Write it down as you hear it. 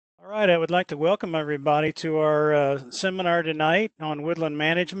right, I would like to welcome everybody to our seminar tonight on woodland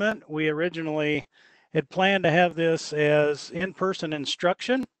management. We originally had planned to have this as in-person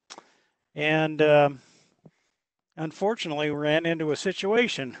instruction, and unfortunately we ran into a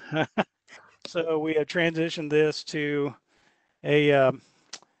situation. So we have transitioned this to a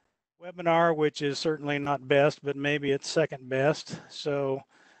webinar, which is certainly not best, but maybe it's second best. So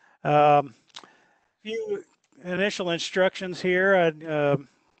few initial instructions here. I'm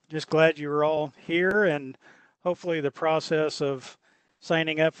just glad you were all here, and hopefully the process of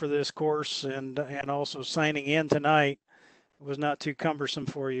signing up for this course and also signing in tonight was not too cumbersome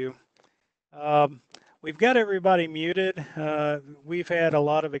for you. We've got everybody muted. We've had a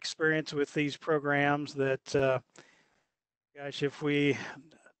lot of experience with these programs that, gosh, if we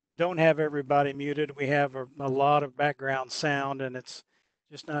don't have everybody muted, we have a lot of background sound, and it's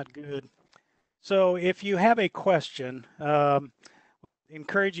just not good. So if you have a question,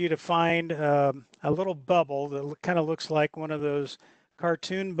 encourage you to find a little bubble that kind of looks like one of those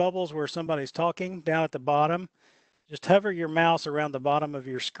cartoon bubbles where somebody's talking down at the bottom. Just hover your mouse around the bottom of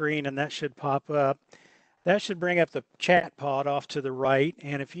your screen and that should pop up. That should bring up the chat pod off to the right.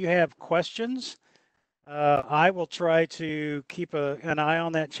 And if you have questions, I will try to keep an eye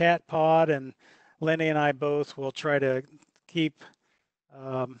on that chat pod, and Lenny and I both will try to keep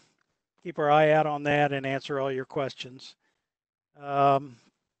our eye out on that and answer all your questions.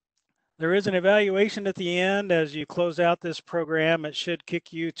 There is an evaluation at the end. As you close out this program, it should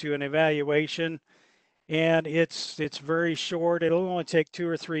kick you to an evaluation, and it's very short. It'll only take 2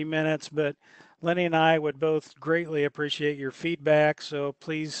 or 3 minutes, but Lenny and I would both greatly appreciate your feedback, so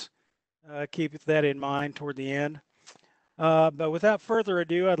please keep that in mind toward the end. But without further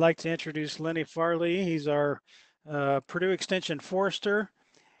ado, I'd like to introduce Lenny Farlee. He's our Purdue Extension forester,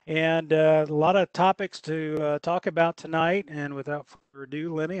 and a lot of topics to talk about tonight. And without further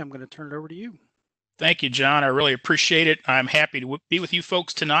ado, Lenny, I'm going to turn it over to you. Thank you, John. I really appreciate it. I'm happy to be with you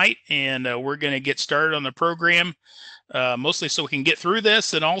folks tonight, and we're going to get started on the program, mostly so we can get through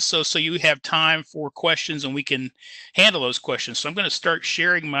this, and also so you have time for questions and we can handle those questions. So I'm going to start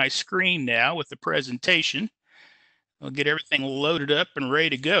sharing my screen now with the presentation. I'll get everything loaded up and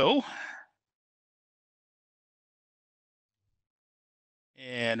ready to go.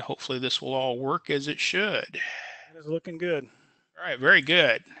 And hopefully this will all work as it should. That is looking good. All right, very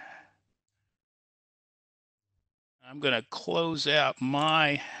good. I'm going to close out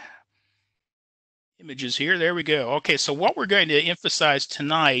my images here. There we go. Okay, so what we're going to emphasize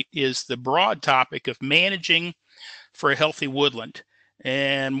tonight is the broad topic of managing for a healthy woodland.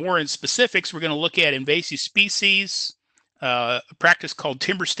 And more in specifics, we're going to look at invasive species, a practice called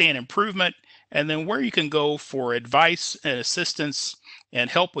timber stand improvement, and then where you can go for advice and assistance and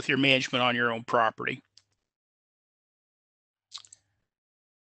help with your management on your own property.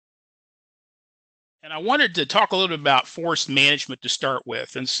 And I wanted to talk a little bit about forest management to start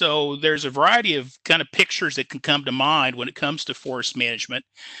with. And so there's a variety of kind of pictures that can come to mind when it comes to forest management.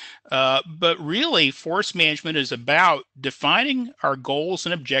 But really, forest management is about defining our goals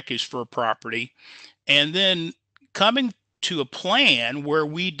and objectives for a property, and then coming to a plan where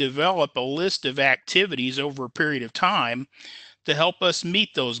we develop a list of activities over a period of time to help us meet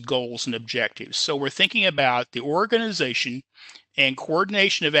those goals and objectives. So we're thinking about the organization and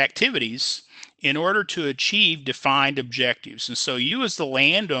coordination of activities in order to achieve defined objectives. And so you as the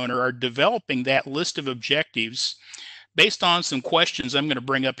landowner are developing that list of objectives based on some questions I'm going to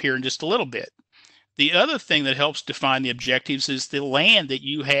bring up here in just a little bit. The other thing that helps define the objectives is the land that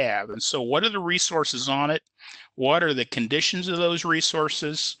you have. And so what are the resources on it? What are the conditions of those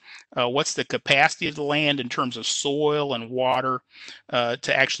resources? What's the capacity of the land in terms of soil and water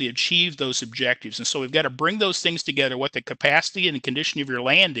to actually achieve those objectives? And so we've got to bring those things together, what the capacity and the condition of your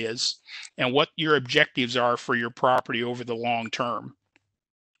land is, and what your objectives are for your property over the long term.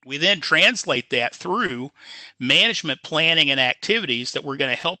 We then translate that through management planning and activities that we're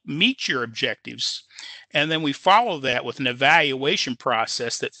going to help meet your objectives. And then we follow that with an evaluation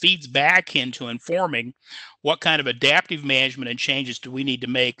process that feeds back into informing what kind of adaptive management and changes do we need to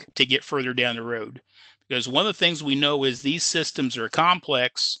make to get further down the road. Because one of the things we know is these systems are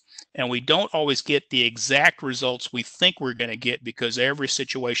complex, and we don't always get the exact results we think we're going to get because every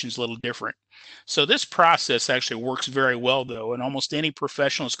situation is a little different. So this process actually works very well, though, and almost any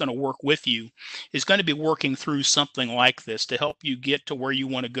professional that's going to work with you is going to be working through something like this to help you get to where you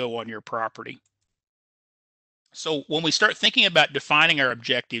want to go on your property. So when we start thinking about defining our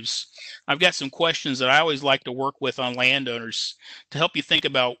objectives, I've got some questions that I always like to work with on landowners to help you think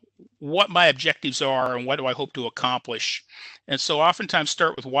about what my objectives are and what do I hope to accomplish. And so oftentimes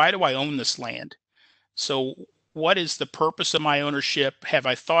start with, why do I own this land? So what is the purpose of my ownership? Have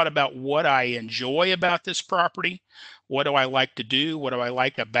I thought about what I enjoy about this property? What do I like to do? What do I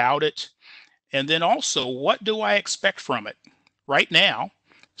like about it? And then also, what do I expect from it right now?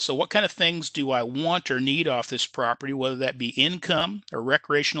 So what kind of things do I want or need off this property, whether that be income or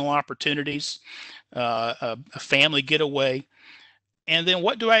recreational opportunities, a family getaway? And then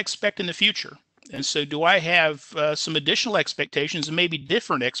what do I expect in the future? And so do I have some additional expectations and maybe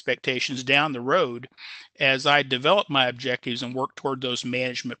different expectations down the road as I develop my objectives and work toward those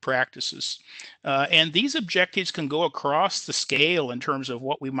management practices? And these objectives can go across the scale in terms of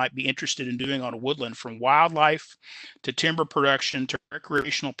what we might be interested in doing on a woodland, from wildlife to timber production to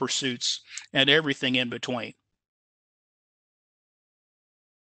recreational pursuits and everything in between.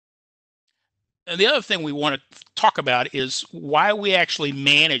 And the other thing we want to talk about is why we actually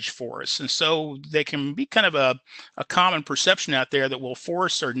manage forests. And so they can be kind of a common perception out there that, well,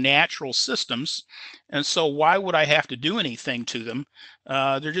 forests are natural systems. And so why would I have to do anything to them?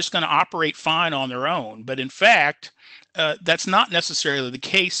 They're just going to operate fine on their own. But in fact, that's not necessarily the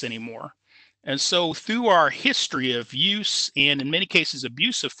case anymore. And so through our history of use and in many cases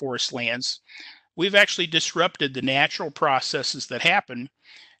abuse of forest lands, we've actually disrupted the natural processes that happen,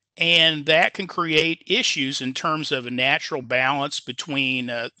 and that can create issues in terms of a natural balance between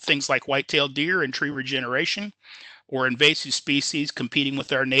things like white-tailed deer and tree regeneration, or invasive species competing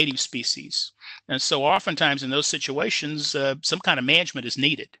with our native species. And so oftentimes in those situations, some kind of management is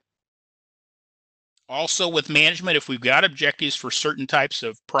needed. Also with management, if we've got objectives for certain types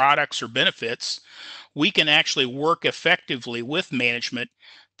of products or benefits, we can actually work effectively with management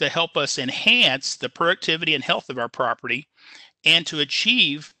to help us enhance the productivity and health of our property and to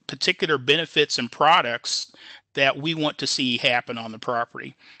achieve particular benefits and products that we want to see happen on the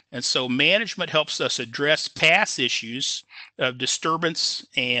property. And so management helps us address past issues of disturbance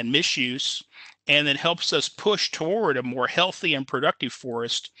and misuse, and then helps us push toward a more healthy and productive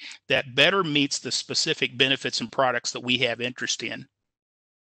forest that better meets the specific benefits and products that we have interest in.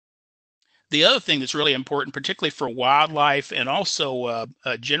 The other thing that's really important, particularly for wildlife and also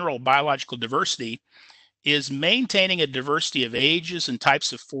general biological diversity, is maintaining a diversity of ages and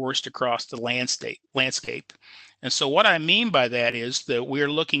types of forest across the landscape. And so what I mean by that is that we're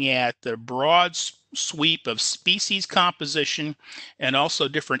looking at the broad sweep of species composition and also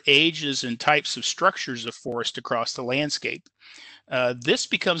different ages and types of structures of forest across the landscape. This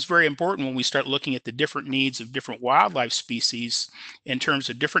becomes very important when we start looking at the different needs of different wildlife species in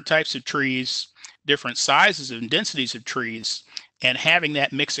terms of different types of trees, different sizes and densities of trees, and having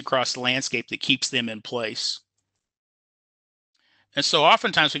that mix across the landscape that keeps them in place. And so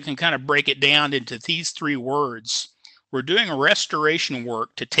oftentimes we can kind of break it down into these three words. We're doing restoration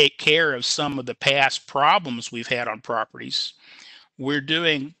work to take care of some of the past problems we've had on properties. We're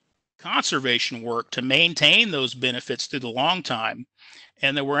doing conservation work to maintain those benefits through the long time.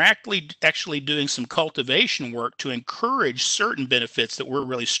 And then we're actually doing some cultivation work to encourage certain benefits that we're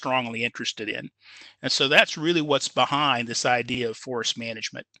really strongly interested in. And so that's really what's behind this idea of forest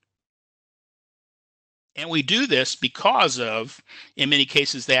management. And we do this because of, in many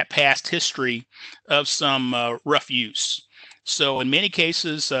cases, that past history of some rough use. So in many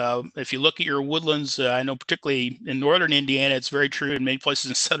cases, if you look at your woodlands, I know particularly in northern Indiana, it's very true in many places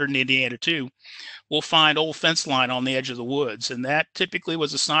in southern Indiana too, we'll find old fence line on the edge of the woods. And that typically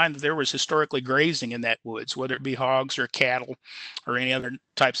was a sign that there was historically grazing in that woods, whether it be hogs or cattle or any other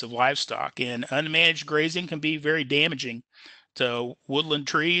types of livestock. And unmanaged grazing can be very damaging to woodland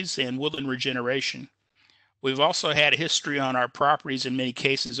trees and woodland regeneration. We've also had a history on our properties in many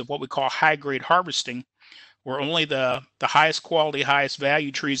cases of what we call high-grade harvesting, where only the highest quality, highest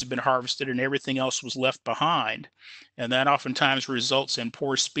value trees have been harvested and everything else was left behind. And that oftentimes results in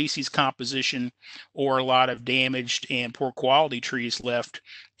poor species composition or a lot of damaged and poor quality trees left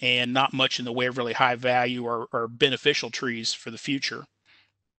and not much in the way of really high value or beneficial trees for the future.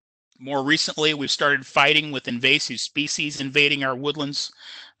 More recently, we've started fighting with invasive species invading our woodlands,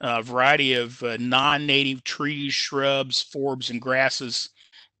 a variety of non-native trees, shrubs, forbs, and grasses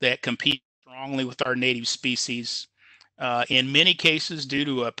that compete strongly with our native species. In many cases, due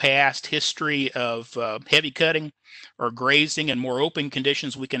to a past history of heavy cutting or grazing and more open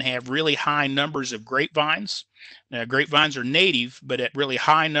conditions, we can have really high numbers of grapevines. Now, grapevines are native, but at really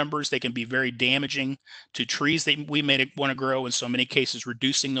high numbers, they can be very damaging to trees that we may want to grow. In so many cases,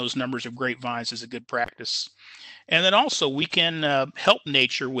 reducing those numbers of grapevines is a good practice. And then also we can help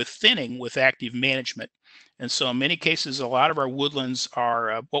nature with thinning with active management. And so in many cases, a lot of our woodlands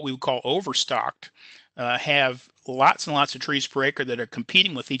are what we would call overstocked, have lots and lots of trees per acre that are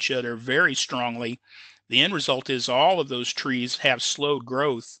competing with each other very strongly. The end result is all of those trees have slowed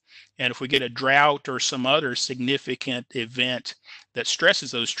growth. And if we get a drought or some other significant event that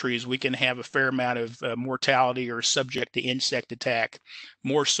stresses those trees, we can have a fair amount of mortality or subject to insect attack,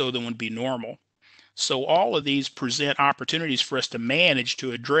 more so than would be normal. So all of these present opportunities for us to manage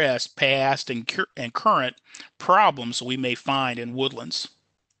to address past and current problems we may find in woodlands.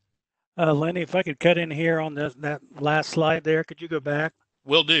 Lenny, if I could cut in here on that last slide there, could you go back?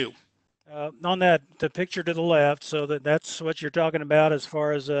 Will do. On the picture to the left, so that's what you're talking about as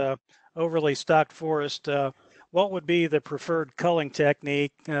far as overly stocked forest. What would be the preferred culling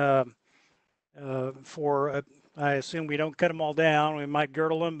technique for? I assume we don't cut them all down. We might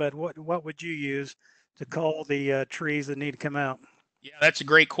girdle them, but what would you use to cull the trees that need to come out? Yeah, that's a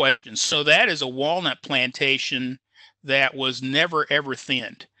great question. So that is a walnut plantation that was never ever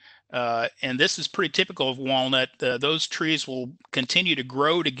thinned. And this is pretty typical of walnut. Those trees will continue to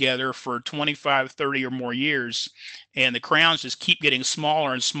grow together for 25, 30 or more years. And the crowns just keep getting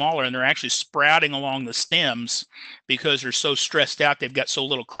smaller and smaller. And they're actually sprouting along the stems because they're so stressed out. They've got so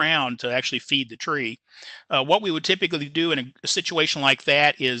little crown to actually feed the tree. What we would typically do in a situation like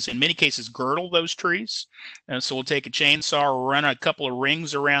that is, in many cases, girdle those trees. And so we'll take a chainsaw, run a couple of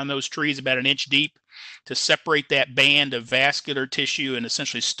rings around those trees about an inch deep to separate that band of vascular tissue and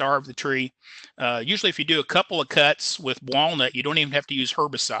essentially starve the tree. Usually if you do a couple of cuts with walnut, you don't even have to use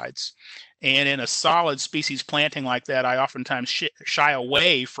herbicides. And in a solid species planting like that, I oftentimes shy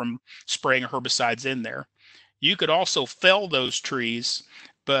away from spraying herbicides in there. You could also fell those trees,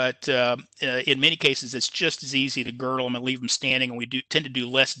 but in many cases, it's just as easy to girdle them and leave them standing, and we tend to do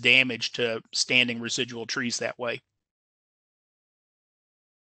less damage to standing residual trees that way.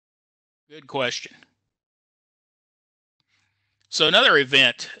 Good question. So another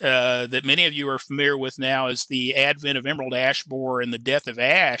event that many of you are familiar with now is the advent of emerald ash borer and the death of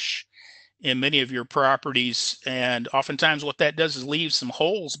ash in many of your properties. And oftentimes what that does is leave some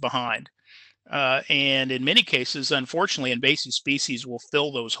holes behind. And in many cases, unfortunately, invasive species will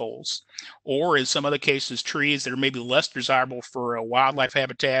fill those holes. Or in some other cases, trees that are maybe less desirable for a wildlife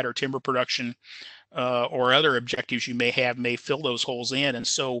habitat or timber production or other objectives you may have may fill those holes in. And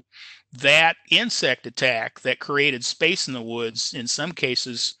so that insect attack that created space in the woods, in some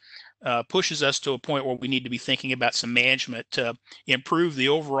cases, pushes us to a point where we need to be thinking about some management to improve the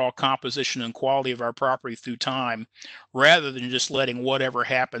overall composition and quality of our property through time, rather than just letting whatever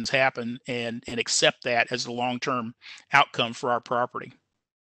happens happen and accept that as the long-term outcome for our property.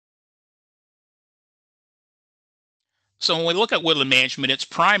 So when we look at woodland management, it's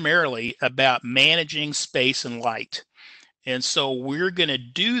primarily about managing space and light. And so we're going to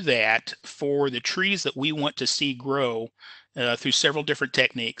do that for the trees that we want to see grow through several different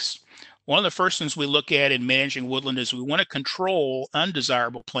techniques. One of the first things we look at in managing woodland is we want to control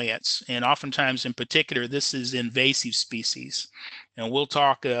undesirable plants. And oftentimes in particular, this is invasive species. And we'll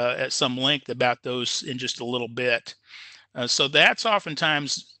talk at some length about those in just a little bit. So that's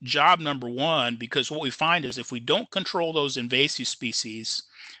oftentimes job number one, because what we find is if we don't control those invasive species,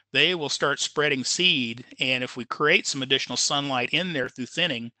 they will start spreading seed. And if we create some additional sunlight in there through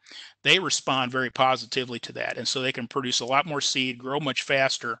thinning, they respond very positively to that. And so they can produce a lot more seed, grow much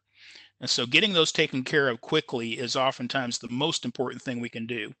faster. And so getting those taken care of quickly is oftentimes the most important thing we can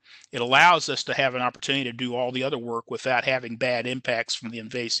do. It allows us to have an opportunity to do all the other work without having bad impacts from the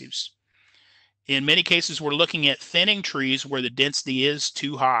invasives. In many cases, we're looking at thinning trees where the density is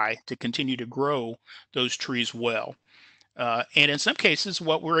too high to continue to grow those trees well. And in some cases,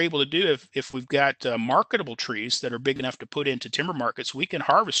 what we're able to do, if we've got marketable trees that are big enough to put into timber markets, we can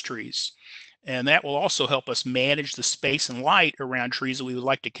harvest trees. And that will also help us manage the space and light around trees that we would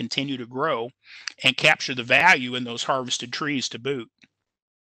like to continue to grow and capture the value in those harvested trees to boot.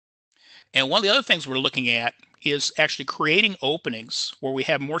 And one of the other things we're looking at is actually creating openings where we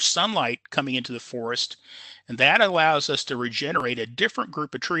have more sunlight coming into the forest. And that allows us to regenerate a different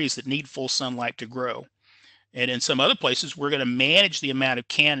group of trees that need full sunlight to grow. And in some other places, we're going to manage the amount of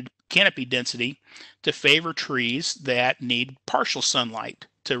canopy density to favor trees that need partial sunlight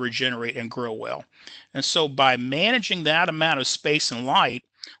to regenerate and grow well. And so by managing that amount of space and light,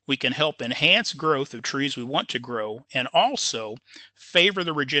 we can help enhance growth of trees we want to grow and also favor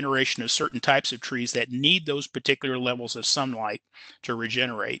the regeneration of certain types of trees that need those particular levels of sunlight to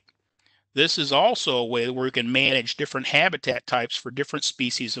regenerate. This is also a way where we can manage different habitat types for different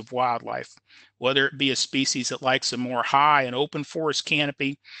species of wildlife, whether it be a species that likes a more high and open forest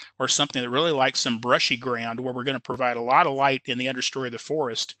canopy or something that really likes some brushy ground where we're going to provide a lot of light in the understory of the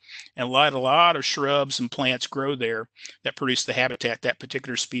forest and let a lot of shrubs and plants grow there that produce the habitat that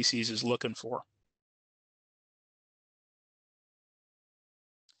particular species is looking for.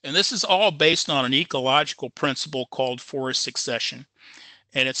 And this is all based on an ecological principle called forest succession.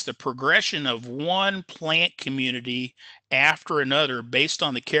 And it's the progression of one plant community after another based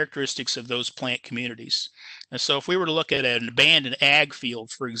on the characteristics of those plant communities. And so if we were to look at an abandoned ag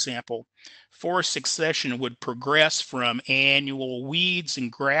field, for example, forest succession would progress from annual weeds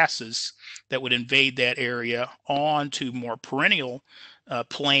and grasses that would invade that area on to more perennial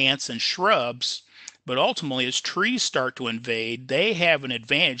plants and shrubs. But ultimately, as trees start to invade, they have an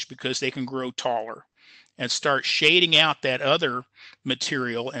advantage because they can grow taller and start shading out that other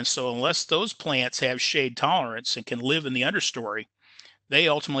material. And so unless those plants have shade tolerance and can live in the understory, they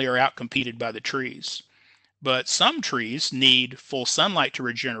ultimately are outcompeted by the trees. But some trees need full sunlight to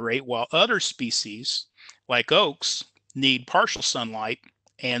regenerate, while other species, like oaks, need partial sunlight.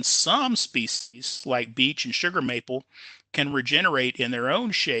 And some species, like beech and sugar maple, can regenerate in their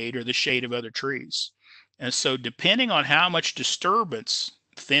own shade or the shade of other trees. And so, depending on how much disturbance,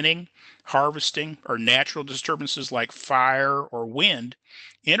 thinning, harvesting, or natural disturbances like fire or wind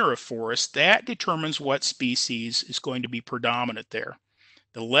enter a forest, that determines what species is going to be predominant there.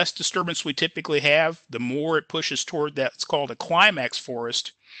 The less disturbance we typically have, the more it pushes toward that's called a climax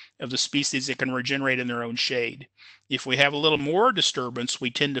forest of the species that can regenerate in their own shade. If we have a little more disturbance,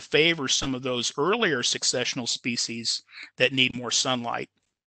 we tend to favor some of those earlier successional species that need more sunlight.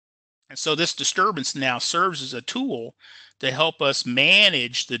 And so this disturbance now serves as a tool to help us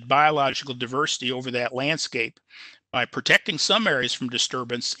manage the biological diversity over that landscape by protecting some areas from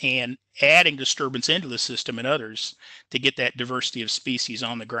disturbance and adding disturbance into the system in others to get that diversity of species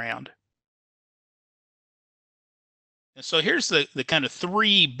on the ground. And so here's the kind of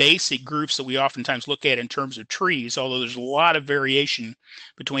three basic groups that we oftentimes look at in terms of trees, although there's a lot of variation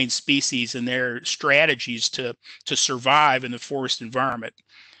between species and their strategies to survive in the forest environment.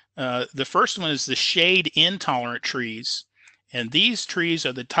 The first one is the shade intolerant trees. And these trees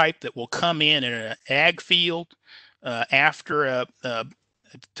are the type that will come in an ag field after a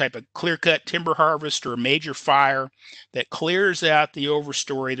type of clear-cut timber harvest or a major fire that clears out the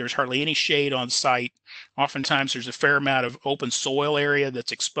overstory. There's hardly any shade on site. Oftentimes there's a fair amount of open soil area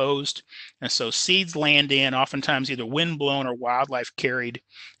that's exposed. And so seeds land in, oftentimes either wind-blown or wildlife carried.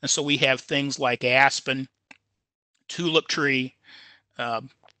 And so we have things like aspen, tulip tree,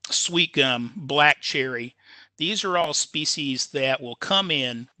 sweet gum, black cherry. These are all species that will come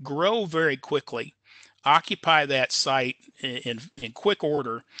in, grow very quickly, occupy that site in quick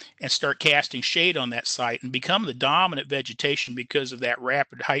order, and start casting shade on that site and become the dominant vegetation because of that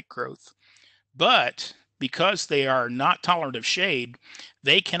rapid height growth. But because they are not tolerant of shade,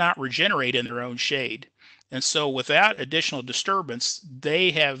 they cannot regenerate in their own shade. And so without additional disturbance,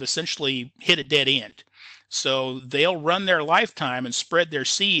 they have essentially hit a dead end. So they'll run their lifetime and spread their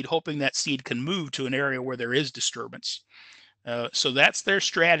seed, hoping that seed can move to an area where there is disturbance. So that's their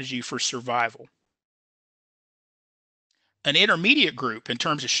strategy for survival. An intermediate group in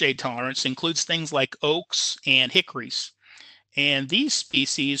terms of shade tolerance includes things like oaks and hickories. And these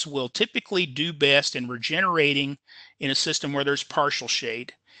species will typically do best in regenerating in a system where there's partial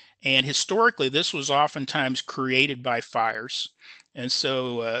shade. And historically, this was oftentimes created by fires. And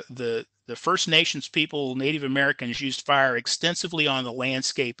so the First Nations people, Native Americans, used fire extensively on the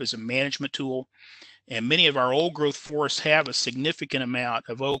landscape as a management tool. And many of our old growth forests have a significant amount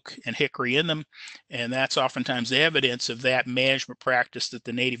of oak and hickory in them. And that's oftentimes evidence of that management practice that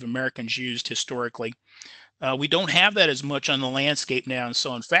the Native Americans used historically. We don't have that as much on the landscape now. And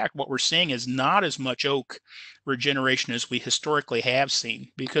so, in fact, what we're seeing is not as much oak regeneration as we historically have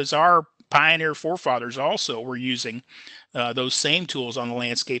seen, because our pioneer forefathers also were using those same tools on the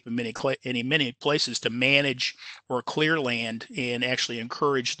landscape in many places to manage or clear land and actually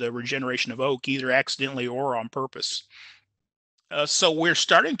encourage the regeneration of oak, either accidentally or on purpose. So we're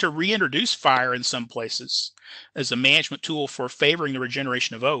starting to reintroduce fire in some places as a management tool for favoring the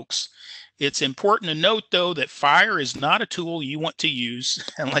regeneration of oaks. It's important to note, though, that fire is not a tool you want to use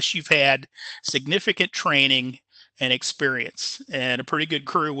unless you've had significant training and experience and a pretty good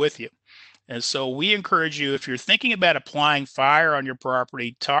crew with you. And so we encourage you, if you're thinking about applying fire on your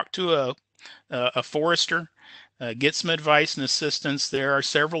property, talk to a forester, get some advice and assistance. There are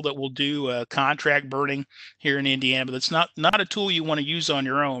several that will do contract burning here in Indiana, but it's not a tool you want to use on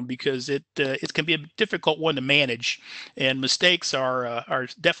your own, because it can be a difficult one to manage, and mistakes are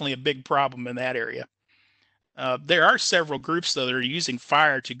definitely a big problem in that area. There are several groups, though, that are using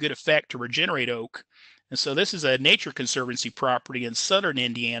fire to good effect to regenerate oak. And so this is a Nature Conservancy property in southern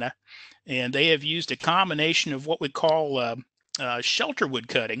Indiana, and they have used a combination of what we call shelter wood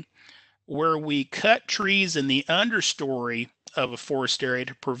cutting, where we cut trees in the understory of a forest area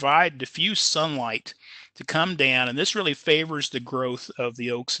to provide diffuse sunlight to come down, and this really favors the growth of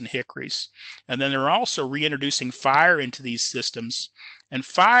the oaks and hickories. And then they're also reintroducing fire into these systems, and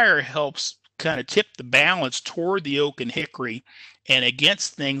fire helps kind of tip the balance toward the oak and hickory and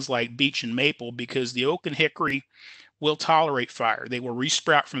against things like beech and maple, because the oak and hickory will tolerate fire. They will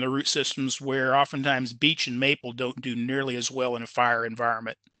resprout from the root systems, where oftentimes beech and maple don't do nearly as well in a fire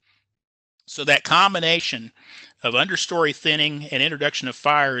environment. So that combination of understory thinning and introduction of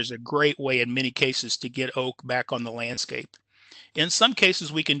fire is a great way in many cases to get oak back on the landscape. In some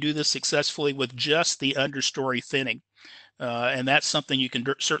cases, we can do this successfully with just the understory thinning. And that's something you can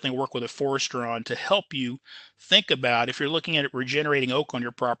certainly work with a forester on to help you think about, if you're looking at regenerating oak on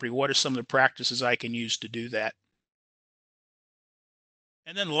your property, what are some of the practices I can use to do that?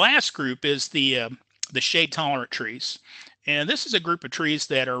 And then the last group is the shade tolerant trees. And this is a group of trees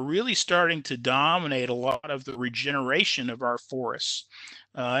that are really starting to dominate a lot of the regeneration of our forests.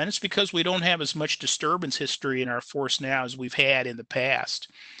 And it's because we don't have as much disturbance history in our forests now as we've had in the past.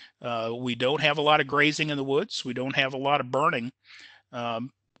 We don't have a lot of grazing in the woods. We don't have a lot of burning.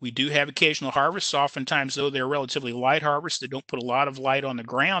 We do have occasional harvests. Oftentimes, though, they're relatively light harvests. They don't put a lot of light on the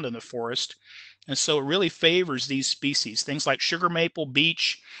ground in the forest. And so it really favors these species. Things like sugar maple,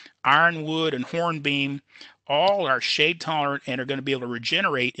 beech, ironwood, and hornbeam all are shade tolerant and are going to be able to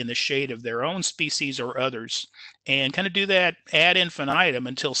regenerate in the shade of their own species or others, and kind of do that ad infinitum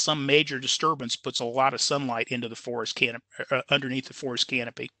until some major disturbance puts a lot of sunlight into the forest canopy, underneath the forest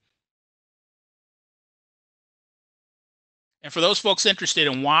canopy. And for those folks interested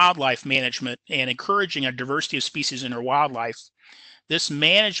in wildlife management and encouraging a diversity of species in our wildlife, this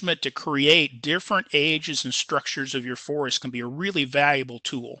management to create different ages and structures of your forest can be a really valuable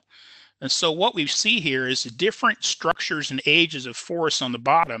tool. And so what we see here is the different structures and ages of forests on the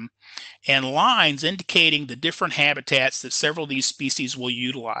bottom, and lines indicating the different habitats that several of these species will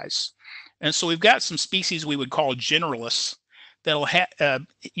utilize. And so we've got some species we would call generalists that'll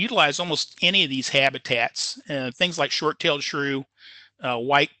utilize almost any of these habitats. Things like short-tailed shrew,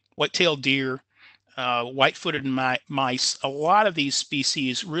 white-tailed deer, white-footed mice. A lot of these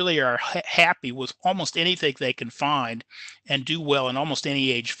species really are happy with almost anything they can find and do well in almost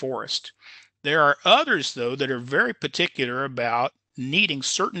any age forest. There are others, though, that are very particular about needing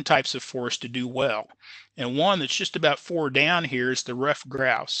certain types of forest to do well. And one that's just about 4 down here is the ruffed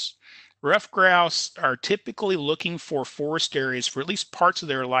grouse. Ruffed grouse are typically looking for forest areas for at least parts of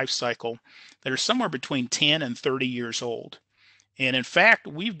their life cycle that are somewhere between 10 and 30 years old. And in fact,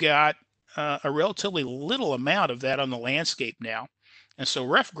 we've got a relatively little amount of that on the landscape now. And so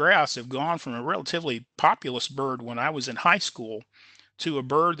ruffed grouse have gone from a relatively populous bird when I was in high school to a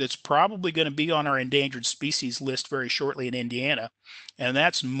bird that's probably going to be on our endangered species list very shortly in Indiana. And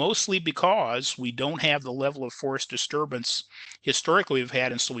that's mostly because we don't have the level of forest disturbance historically we've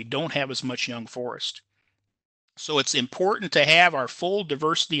had, and so we don't have as much young forest. So it's important to have our full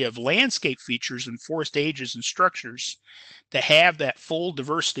diversity of landscape features and forest ages and structures to have that full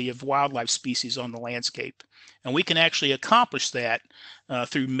diversity of wildlife species on the landscape. And we can actually accomplish that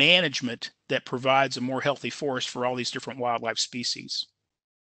through management that provides a more healthy forest for all these different wildlife species.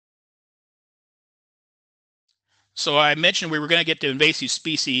 So I mentioned we were going to get to invasive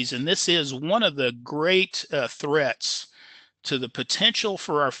species, and this is one of the great threats to the potential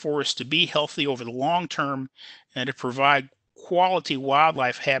for our forests to be healthy over the long term and to provide quality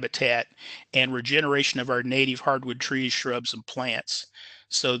wildlife habitat and regeneration of our native hardwood trees, shrubs, and plants.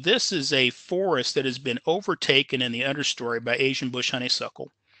 So this is a forest that has been overtaken in the understory by Asian bush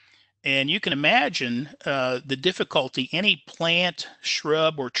honeysuckle. And you can imagine the difficulty any plant,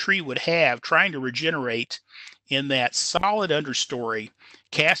 shrub, or tree would have trying to regenerate in that solid understory,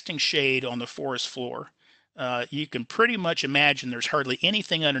 casting shade on the forest floor. You can pretty much imagine there's hardly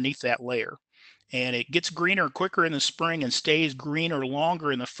anything underneath that layer. And it gets greener quicker in the spring and stays greener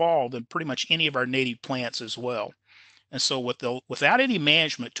longer in the fall than pretty much any of our native plants as well. And so without any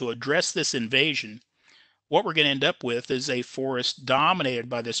management to address this invasion, what we're going to end up with is a forest dominated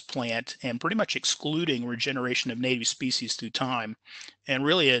by this plant and pretty much excluding regeneration of native species through time, and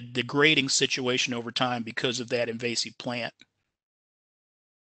really a degrading situation over time because of that invasive plant.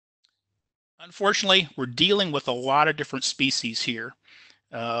 Unfortunately, we're dealing with a lot of different species here.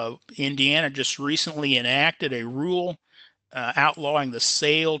 Indiana just recently enacted a rule outlawing the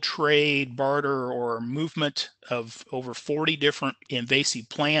sale, trade, barter, or movement of over 40 different invasive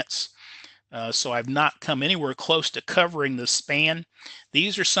plants. So I've not come anywhere close to covering the span.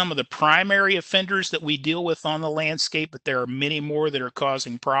 These are some of the primary offenders that we deal with on the landscape, but there are many more that are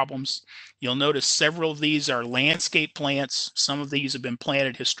causing problems. You'll notice several of these are landscape plants. Some of these have been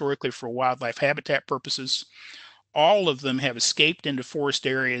planted historically for wildlife habitat purposes. all of them have escaped into forest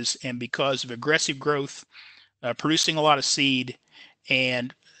areas, and because of aggressive growth, producing a lot of seed,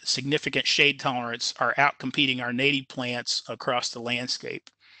 and significant shade tolerance, are outcompeting our native plants across the landscape.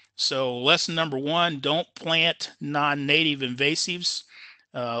 So lesson number one, don't plant non-native invasives.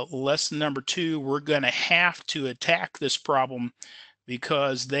 Lesson number two, we're going to have to attack this problem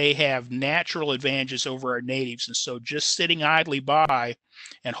because they have natural advantages over our natives. And so just sitting idly by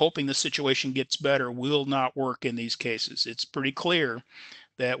and hoping the situation gets better will not work in these cases. It's pretty clear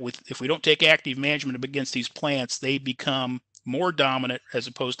that if we don't take active management against these plants, they become more dominant as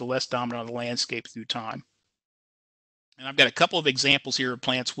opposed to less dominant on the landscape through time. And I've got a couple of examples here of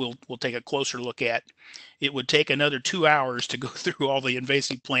plants we'll take a closer look at. It would take another 2 hours to go through all the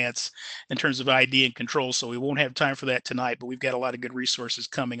invasive plants in terms of ID and control, so we won't have time for that tonight, but we've got a lot of good resources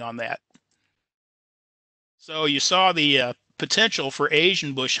coming on that. So you saw the potential for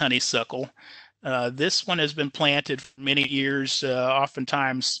Asian bush honeysuckle. This one has been planted for many years,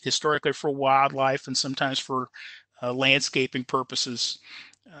 oftentimes historically for wildlife and sometimes for landscaping purposes.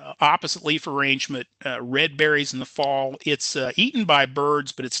 Opposite leaf arrangement, red berries in the fall. It's eaten by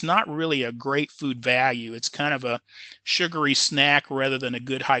birds, but it's not really a great food value. It's kind of a sugary snack rather than a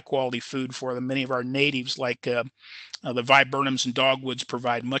good high quality food for them. Many of our natives, like the viburnums and dogwoods,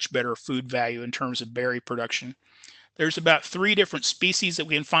 provide much better food value in terms of berry production. There's about 3 different species that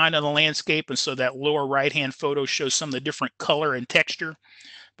we can find on the landscape, and so that lower right-hand photo shows some of the different color and texture,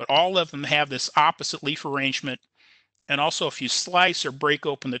 but all of them have this opposite leaf arrangement. And also, if you slice or break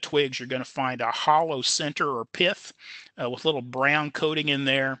open the twigs, you're going to find a hollow center or pith with a little brown coating in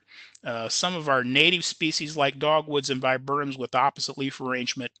there. Some of our native species like dogwoods and viburnums with opposite leaf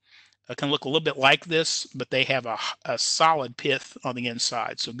arrangement can look a little bit like this, but they have a solid pith on the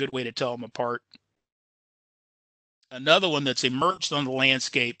inside, so a good way to tell them apart. Another one that's emerged on the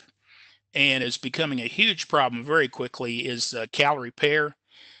landscape and is becoming a huge problem very quickly is calorie pear.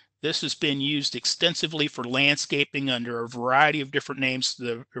 This has been used extensively for landscaping under a variety of different names.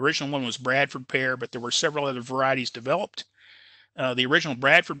 The original one was Bradford pear, but there were several other varieties developed. The original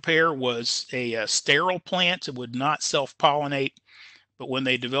Bradford pear was a sterile plant. It would not self-pollinate, but when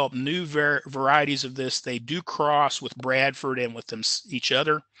they developed new varieties of this, they do cross with Bradford and with each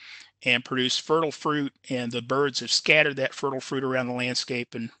other and produce fertile fruit, and the birds have scattered that fertile fruit around the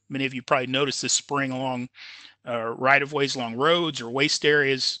landscape. And many of you probably noticed this spring along right-of-ways along roads or waste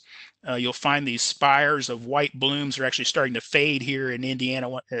areas. You'll find these spires of white blooms are actually starting to fade here in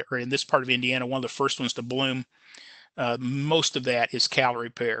Indiana, or in this part of Indiana, one of the first ones to bloom. Most of that is calorie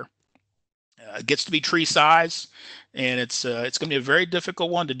pear. It gets to be tree size, and it's going to be a very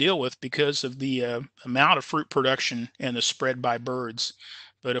difficult one to deal with because of the amount of fruit production and the spread by birds.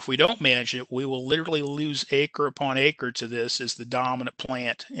 But if we don't manage it, we will literally lose acre upon acre to this as the dominant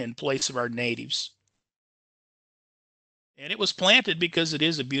plant in place of our natives. And it was planted because it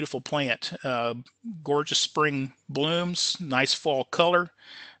is a beautiful plant. Gorgeous spring blooms, nice fall color,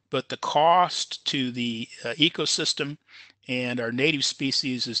 but the cost to the ecosystem and our native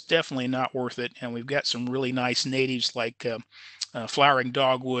species is definitely not worth it. And we've got some really nice natives like flowering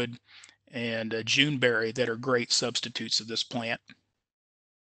dogwood and juneberry that are great substitutes of this plant.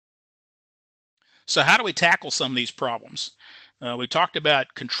 So how do we tackle some of these problems? We talked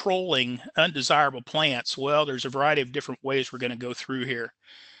about controlling undesirable plants. Well, there's a variety of different ways we're going to go through here.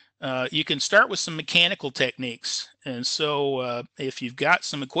 You can start with some mechanical techniques. And so if you've got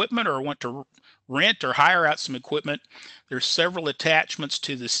some equipment or want to rent or hire out some equipment, there's several attachments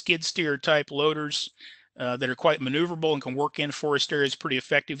to the skid steer type loaders that are quite maneuverable and can work in forest areas pretty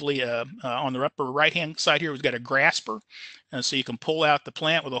effectively. On the upper right-hand side here, we've got a grasper. So you can pull out the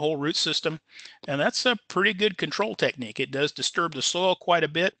plant with a whole root system. And that's a pretty good control technique. It does disturb the soil quite a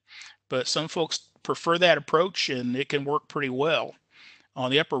bit, but some folks prefer that approach, and it can work pretty well.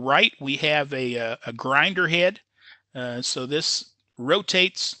 On the upper right, we have a grinder head. So this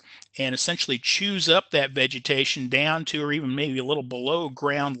rotates and essentially chews up that vegetation down to, or even maybe a little below,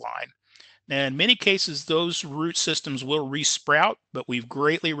 ground line. Now, in many cases, those root systems will resprout, but we've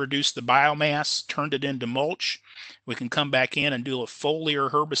greatly reduced the biomass, turned it into mulch. We can come back in and do a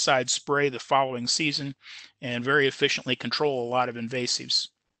foliar herbicide spray the following season and very efficiently control a lot of invasives.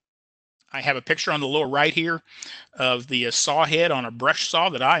 I have a picture on the lower right here of the saw head on a brush saw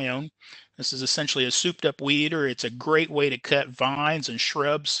that I own. This is essentially a souped up weed eater. It's a great way to cut vines and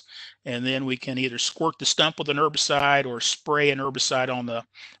shrubs, and then we can either squirt the stump with an herbicide or spray an herbicide on the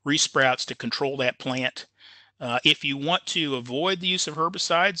resprouts to control that plant. If you want to avoid the use of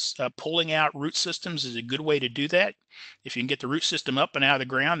herbicides, pulling out root systems is a good way to do that. If you can get the root system up and out of the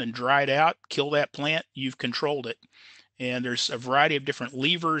ground and dry it out, kill that plant, you've controlled it. And there's a variety of different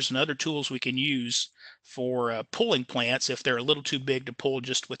levers and other tools we can use for pulling plants if they're a little too big to pull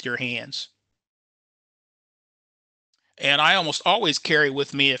just with your hands. And I almost always carry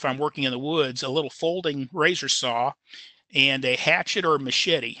with me, if I'm working in the woods, a little folding razor saw and a hatchet or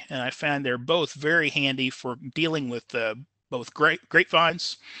machete. And I find they're both very handy for dealing with both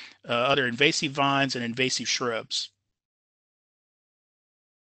grapevines, other invasive vines, and invasive shrubs.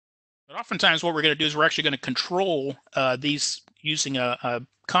 But oftentimes what we're going to do is we're actually going to control these using a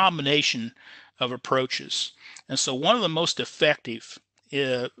combination of approaches. And so one of the most effective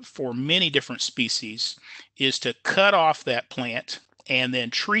for many different species is to cut off that plant and then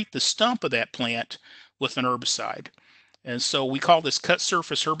treat the stump of that plant with an herbicide. And so we call this cut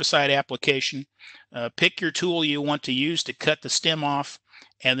surface herbicide application. Pick your tool you want to use to cut the stem off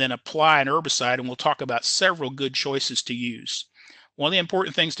and then apply an herbicide, and we'll talk about several good choices to use. One of the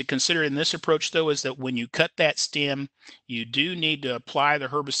important things to consider in this approach, though, is that when you cut that stem, you do need to apply the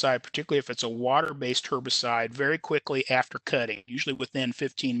herbicide, particularly if it's a water-based herbicide, very quickly after cutting, usually within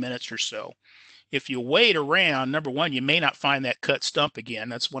 15 minutes or so. If you wait around, number one, you may not find that cut stump again.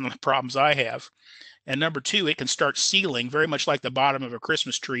 That's one of the problems I have. And number two, it can start sealing very much like the bottom of a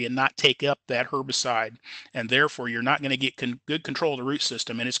Christmas tree and not take up that herbicide. And therefore, you're not going to get good control of the root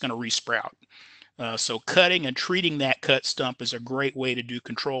system, and it's going to resprout. So cutting and treating that cut stump is a great way to do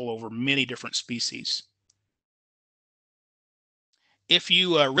control over many different species. If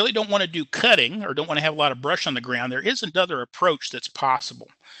you really don't want to do cutting or don't want to have a lot of brush on the ground, there is another approach that's possible.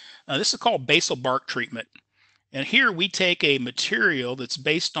 This is called basal bark treatment. And here we take a material that's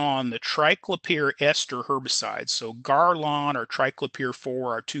based on the triclopyr ester herbicide. So Garlon or triclopyr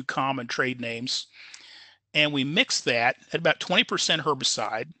 4 are two common trade names. And we mix that at about 20%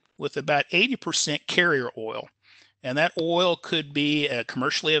 herbicide with about 80% carrier oil. And that oil could be a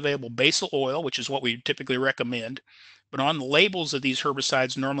commercially available basal oil, which is what we typically recommend. But on the labels of these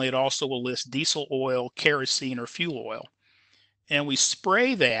herbicides, normally it also will list diesel oil, kerosene, or fuel oil. And we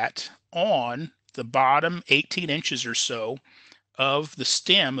spray that on the bottom 18 inches or so of the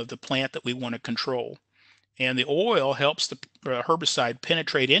stem of the plant that we want to control. And the oil helps the herbicide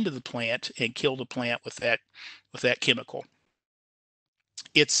penetrate into the plant and kill the plant with that chemical.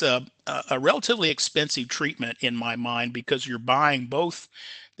 It's a relatively expensive treatment in my mind because you're buying both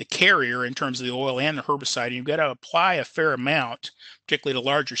the carrier in terms of the oil and the herbicide, and you've got to apply a fair amount, particularly to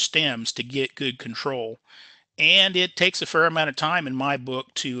larger stems, to get good control. And it takes a fair amount of time in my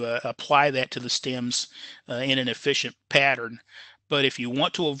book to apply that to the stems in an efficient pattern. But if you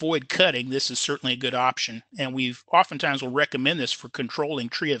want to avoid cutting, this is certainly a good option. And we've oftentimes will recommend this for controlling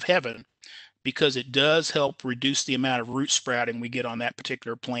tree of heaven because it does help reduce the amount of root sprouting we get on that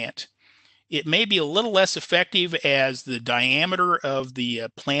particular plant. It may be a little less effective as the diameter of the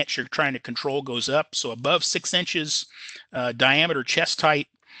plants you're trying to control goes up. So above 6 inches diameter chest height,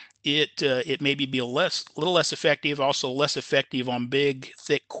 it maybe be a little less effective, also less effective on big,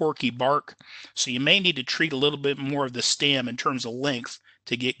 thick, corky bark. So you may need to treat a little bit more of the stem in terms of length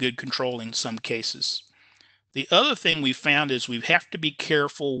to get good control in some cases. The other thing we found is we have to be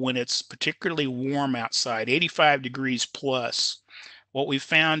careful when it's particularly warm outside, 85 degrees plus. What we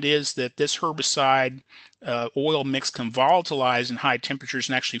found is that this herbicide oil mix can volatilize in high temperatures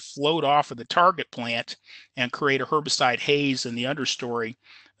and actually float off of the target plant and create a herbicide haze in the understory,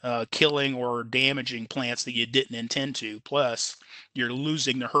 killing or damaging plants that you didn't intend to. Plus, you're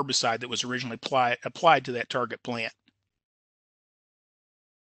losing the herbicide that was originally applied to that target plant.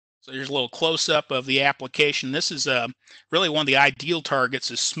 So here's a little close-up of the application. This is really one of the ideal targets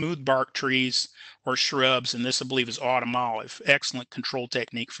is smooth bark trees or shrubs, and this I believe is autumn olive. Excellent control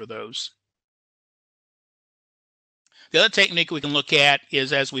technique for those. The other technique we can look at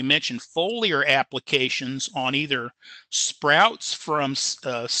is, as we mentioned, foliar applications on either sprouts from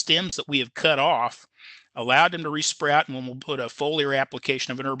stems that we have cut off, allowed them to resprout, and we'll put a foliar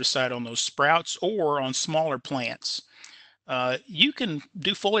application of an herbicide on those sprouts or on smaller plants. You can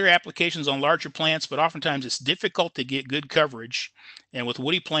do foliar applications on larger plants, but oftentimes it's difficult to get good coverage. And with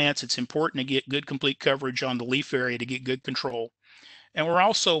woody plants, it's important to get good complete coverage on the leaf area to get good control. And we're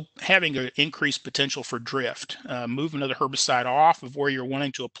also having an increased potential for drift, moving of the herbicide off of where you're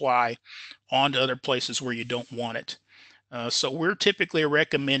wanting to apply onto other places where you don't want it. So we're typically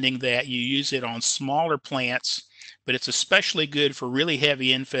recommending that you use it on smaller plants, but it's especially good for really heavy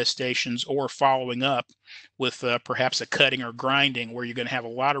infestations or following up with perhaps a cutting or grinding where you're going to have a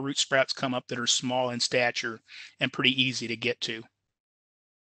lot of root sprouts come up that are small in stature and pretty easy to get to.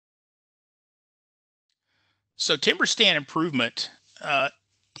 So timber stand improvement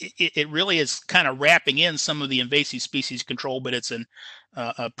it really is kind of wrapping in some of the invasive species control, but it's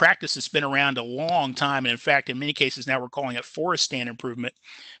a practice that's been around a long time. And in fact, in many cases now we're calling it forest stand improvement,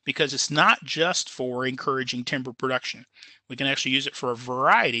 because it's not just for encouraging timber production. We can actually use it for a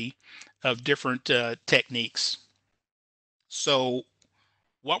variety of different techniques. So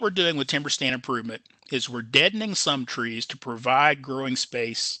what we're doing with timber stand improvement is we're deadening some trees to provide growing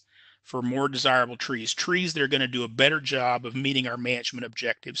space for more desirable trees that are going to do a better job of meeting our management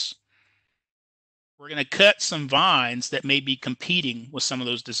objectives. We're going to cut some vines that may be competing with some of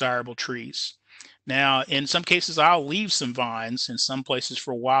those desirable trees. Now, in some cases, I'll leave some vines in some places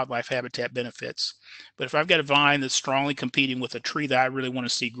for wildlife habitat benefits. But if I've got a vine that's strongly competing with a tree that I really want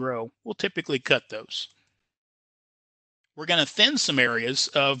to see grow, we'll typically cut those. We're going to thin some areas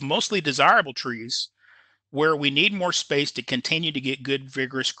of mostly desirable trees where we need more space to continue to get good,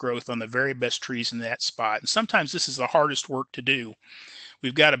 vigorous growth on the very best trees in that spot. And sometimes this is the hardest work to do.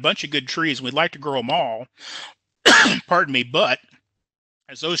 We've got a bunch of good trees. We'd like to grow them all, pardon me, but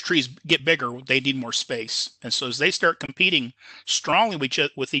as those trees get bigger, they need more space. And so as they start competing strongly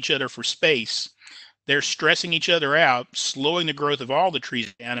with each other for space, they're stressing each other out, slowing the growth of all the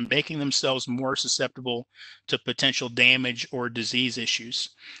trees down and making themselves more susceptible to potential damage or disease issues.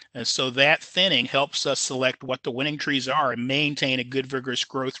 And so that thinning helps us select what the winning trees are and maintain a good, vigorous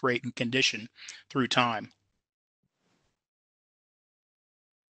growth rate and condition through time.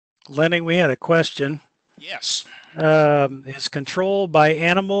 Lenny, we had a question. Yes. Is control by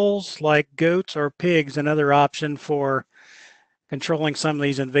animals like goats or pigs another option for controlling some of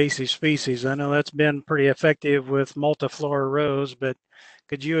these invasive species? I know that's been pretty effective with multiflora rose, but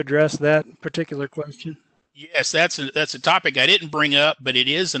could you address that particular question? Yes, that's a topic I didn't bring up, but it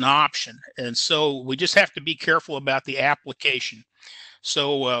is an option. And so we just have to be careful about the application.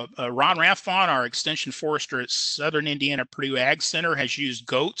 So Ron Rathfon, our extension forester at Southern Indiana Purdue Ag Center, has used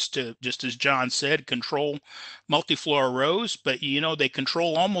goats to, just as John said, control multiflora rose, but you know, they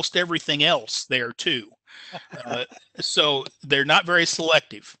control almost everything else there too. So they're not very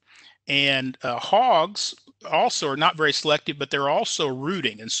selective. And hogs also are not very selective, but they're also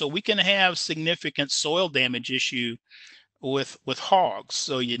rooting. And so we can have significant soil damage issue with hogs.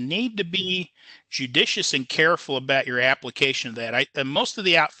 So you need to be judicious and careful about your application of that. And most of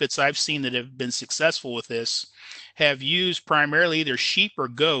the outfits I've seen that have been successful with this have used primarily either sheep or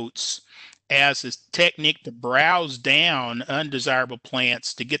goats as a technique to browse down undesirable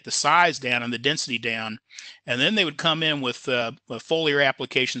plants to get the size down and the density down. And then they would come in with foliar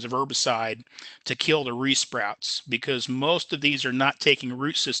applications of herbicide to kill the resprouts, because most of these are not taking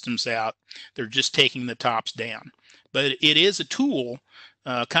root systems out. They're just taking the tops down. But it is a tool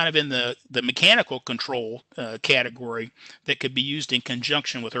kind of in the mechanical control category that could be used in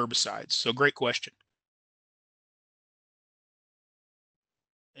conjunction with herbicides. So great question.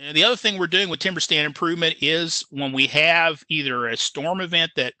 And the other thing we're doing with timber stand improvement is when we have either a storm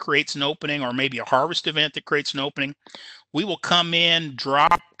event that creates an opening or maybe a harvest event that creates an opening, we will come in,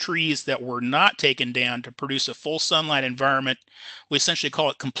 drop trees that were not taken down to produce a full sunlight environment. We essentially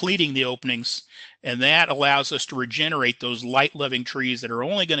call it completing the openings, and that allows us to regenerate those light-loving trees that are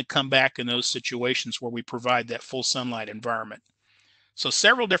only going to come back in those situations where we provide that full sunlight environment. So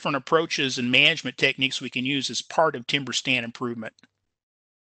several different approaches and management techniques we can use as part of timber stand improvement.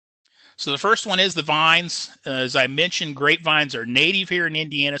 So the first one is the vines. As I mentioned, grapevines are native here in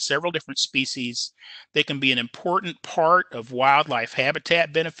Indiana, several different species. They can be an important part of wildlife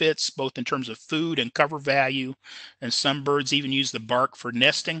habitat benefits, both in terms of food and cover value, and some birds even use the bark for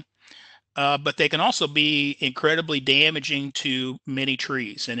nesting. But they can also be incredibly damaging to many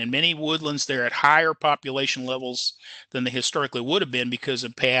trees. And in many woodlands, they're at higher population levels than they historically would have been because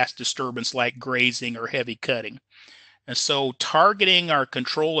of past disturbance like grazing or heavy cutting. And so targeting our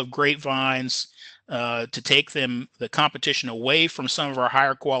control of grapevines to take the competition away from some of our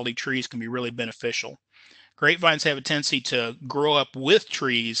higher quality trees can be really beneficial. Grapevines have a tendency to grow up with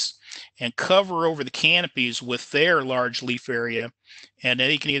trees and cover over the canopies with their large leaf area, and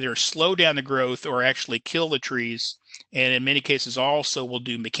they can either slow down the growth or actually kill the trees, and in many cases also will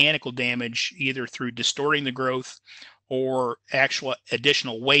do mechanical damage either through distorting the growth or actual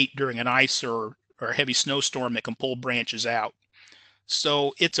additional weight during an ice or a heavy snowstorm that can pull branches out.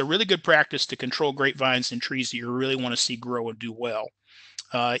 So it's a really good practice to control grapevines and trees that you really want to see grow and do well.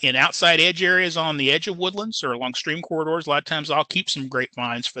 In outside edge areas on the edge of woodlands or along stream corridors, a lot of times I'll keep some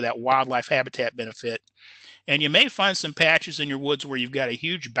grapevines for that wildlife habitat benefit. And you may find some patches in your woods where you've got a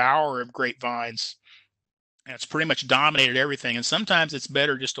huge bower of grapevines and it's pretty much dominated everything. And sometimes it's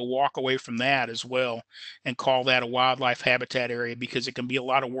better just to walk away from that as well and call that a wildlife habitat area, because it can be a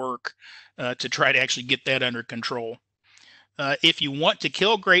lot of work to try to actually get that under control. If you want to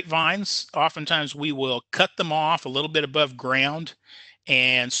kill grapevines, oftentimes we will cut them off a little bit above ground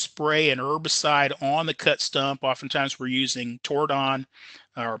and spray an herbicide on the cut stump. Oftentimes we're using Tordon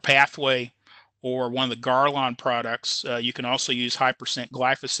or Pathway or one of the Garlon products. You can also use high percent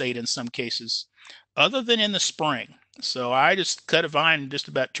glyphosate in some cases, other than in the spring. So I just cut a vine just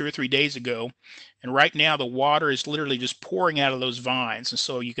about 2 or 3 days ago, and right now the water is literally just pouring out of those vines. And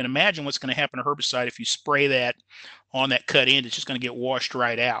so you can imagine what's going to happen to herbicide if you spray that on that cut end. It's just going to get washed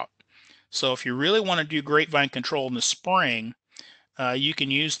right out. So if you really want to do grapevine control in the spring, you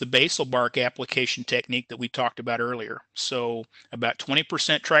can use the basal bark application technique that we talked about earlier. So about 20%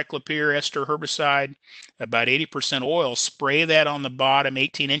 triclopyr ester herbicide, about 80% oil, spray that on the bottom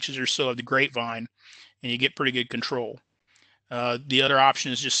 18 inches or so of the grapevine, and you get pretty good control. The other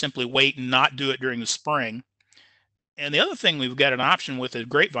option is just simply wait and not do it during the spring. And the other thing we've got an option with the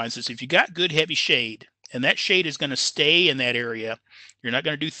grapevines is if you got good heavy shade, and that shade is going to stay in that area, you're not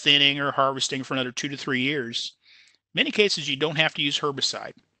going to do thinning or harvesting for another 2 to 3 years. In many cases, you don't have to use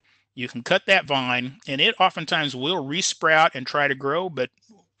herbicide. You can cut that vine, and it oftentimes will resprout and try to grow, but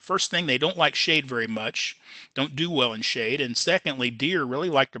first thing, they don't like shade very much, don't do well in shade, and secondly, deer really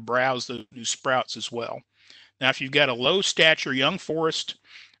like to browse those new sprouts as well. Now, if you've got a low stature young forest,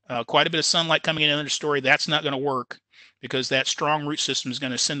 quite a bit of sunlight coming in the understory, that's not going to work because that strong root system is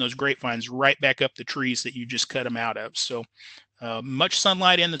going to send those grapevines right back up the trees that you just cut them out of. So much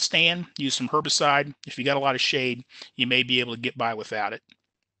sunlight in the stand, use some herbicide. If you got a lot of shade, you may be able to get by without it.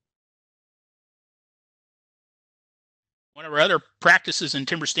 One of our other practices in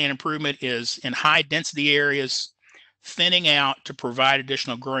timber stand improvement is in high density areas, thinning out to provide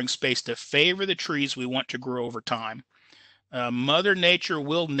additional growing space to favor the trees we want to grow over time. Mother Nature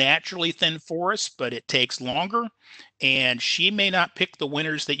will naturally thin forests, but it takes longer, and she may not pick the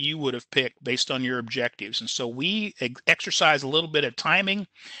winners that you would have picked based on your objectives. And so we exercise a little bit of timing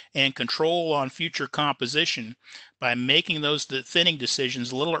and control on future composition by making those thinning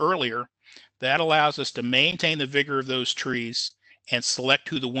decisions a little earlier. That allows us to maintain the vigor of those trees and select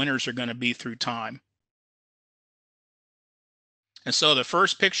who the winners are going to be through time. And so the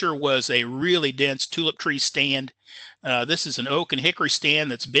first picture was a really dense tulip tree stand. This is an oak and hickory stand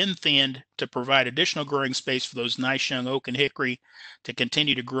that's been thinned to provide additional growing space for those nice young oak and hickory to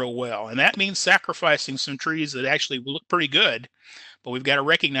continue to grow well. And that means sacrificing some trees that actually look pretty good. But we've got to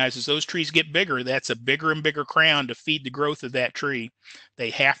recognize as those trees get bigger, that's a bigger and bigger crown to feed the growth of that tree.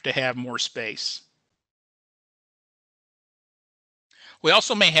 They have to have more space. We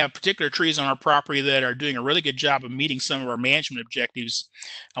also may have particular trees on our property that are doing a really good job of meeting some of our management objectives.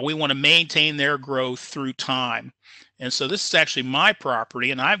 We want to maintain their growth through time. And so this is actually my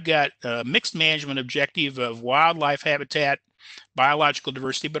property, and I've got a mixed management objective of wildlife habitat, biological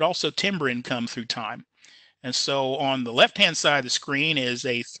diversity, but also timber income through time. And so on the left-hand side of the screen is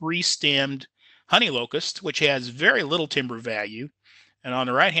a 3-stemmed honey locust, which has very little timber value. And on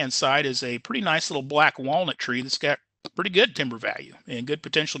the right-hand side is a pretty nice little black walnut tree that's got pretty good timber value and good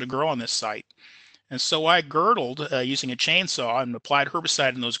potential to grow on this site. And so I girdled using a chainsaw and applied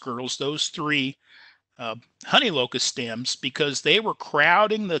herbicide in those girdles, those 3 honey locust stems, because they were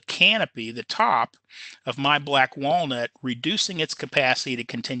crowding the canopy, the top of my black walnut, reducing its capacity to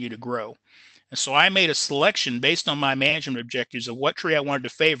continue to grow. And so I made a selection based on my management objectives of what tree I wanted to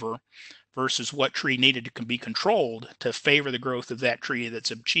favor versus what tree needed to be controlled to favor the growth of that tree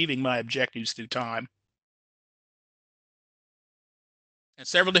that's achieving my objectives through time. And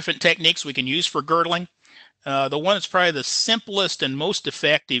several different techniques we can use for girdling. The one that's probably the simplest and most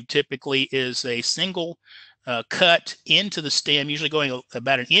effective typically is a single cut into the stem, usually going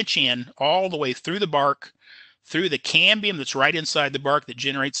about 1 inch in, all the way through the bark, through the cambium that's right inside the bark that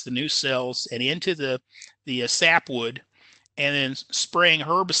generates the new cells, and into the sapwood, and then spraying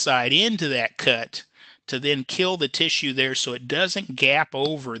herbicide into that cut to then kill the tissue there so it doesn't gap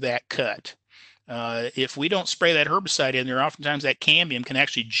over that cut. If we don't spray that herbicide in there, oftentimes that cambium can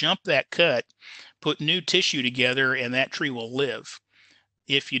actually jump that cut, put new tissue together, and that tree will live.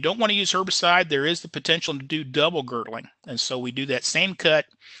 If you don't want to use herbicide, there is the potential to do double girdling. And so we do that same cut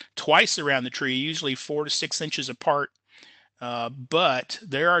twice around the tree, usually 4 to 6 inches apart. But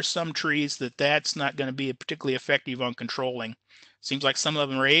there are some trees that's not going to be particularly effective on controlling. Seems like some of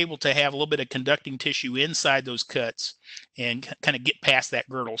them are able to have a little bit of conducting tissue inside those cuts and kind of get past that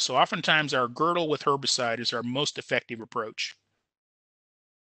girdle. So oftentimes our girdle with herbicide is our most effective approach.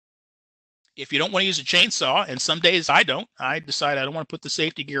 If you don't want to use a chainsaw, and some days I decide I don't want to put the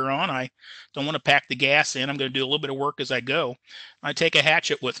safety gear on, I don't want to pack the gas in, I'm going to do a little bit of work as I go, I take a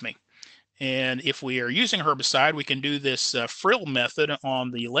hatchet with me. And if we are using herbicide, we can do this frill method on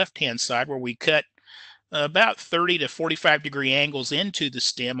the left-hand side where we cut about 30 to 45-degree angles into the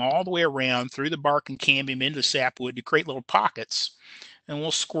stem all the way around through the bark and cambium into the sapwood to create little pockets. And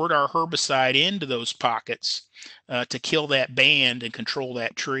we'll squirt our herbicide into those pockets to kill that band and control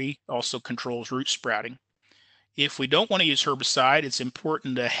that tree. Also controls root sprouting. If we don't want to use herbicide, it's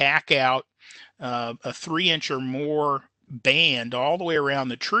important to hack out a 3-inch or more band all the way around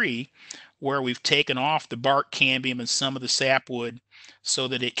the tree where we've taken off the bark cambium and some of the sapwood so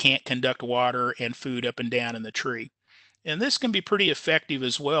that it can't conduct water and food up and down in the tree. And this can be pretty effective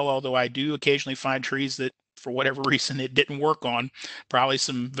as well, although I do occasionally find trees that for whatever reason it didn't work on, probably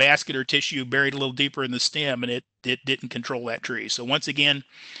some vascular tissue buried a little deeper in the stem, and it didn't control that tree. So once again,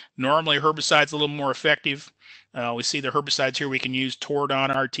 normally herbicide's a little more effective. We see the herbicides here we can use.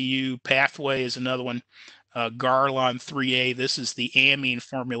 Tordon RTU, Pathway is another one. Garlon 3A, this is the amine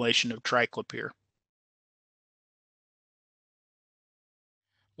formulation of triclopyr.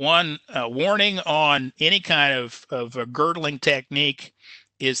 One warning on any kind of a girdling technique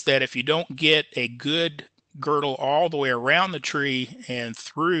is that if you don't get a good girdle all the way around the tree and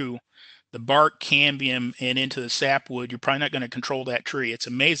through the bark, cambium, and into the sapwood, you're probably not going to control that tree. It's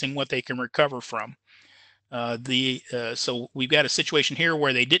amazing what they can recover from. So we've got a situation here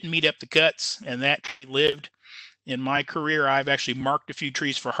where they didn't meet up the cuts, and that tree lived. In my career, I've actually marked a few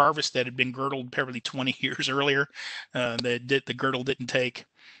trees for harvest that had been girdled probably 20 years earlier. The girdle didn't take.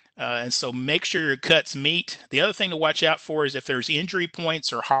 And so make sure your cuts meet. The other thing to watch out for is if there's injury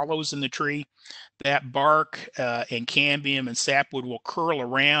points or hollows in the tree, that bark and cambium and sapwood will curl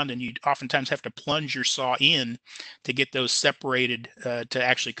around, and you oftentimes have to plunge your saw in to get those separated to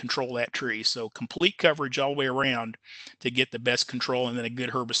actually control that tree. So complete coverage all the way around to get the best control, and then a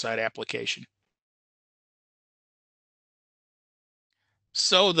good herbicide application.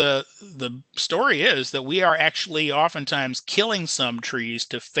 So the story is that we are actually oftentimes killing some trees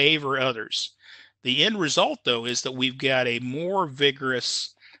to favor others. The end result, though, is that we've got a more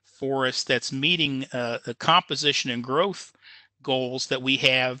vigorous forest that's meeting the composition and growth goals that we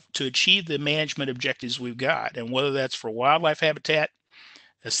have to achieve the management objectives we've got. And whether that's for wildlife habitat,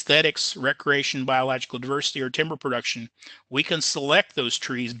 aesthetics, recreation, biological diversity, or timber production, we can select those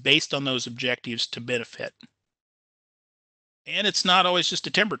trees based on those objectives to benefit. And it's not always just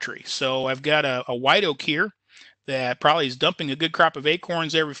a timber tree. So I've got a white oak here that probably is dumping a good crop of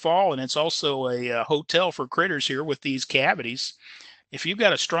acorns every fall, and it's also a hotel for critters here with these cavities. If you've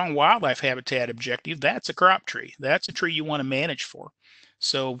got a strong wildlife habitat objective, that's a crop tree. That's a tree you want to manage for.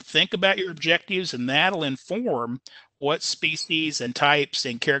 So think about your objectives, and that'll inform what species and types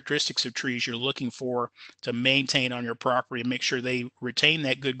and characteristics of trees you're looking for to maintain on your property and make sure they retain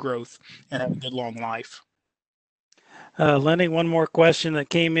that good growth and have a good long life. Lenny, one more question that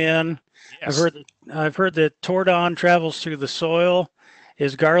came in. Yes. I've heard that Tordon travels through the soil.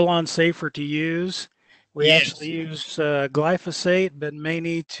 Is Garlon safer to use? We actually use glyphosate, but may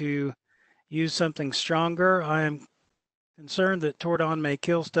need to use something stronger. I am concerned that Tordon may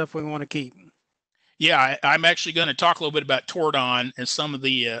kill stuff we want to keep. Yeah, I'm actually going to talk a little bit about Tordon and some of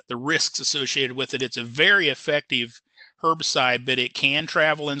the risks associated with it. It's a very effective herbicide, but it can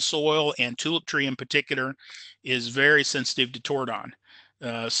travel in soil, and tulip tree in particular is very sensitive to Tordon.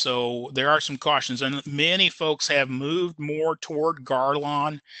 So there are some cautions, and many folks have moved more toward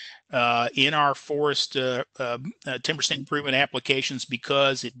Garlon in our forest timber stand improvement applications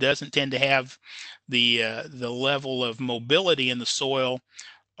because it doesn't tend to have the level of mobility in the soil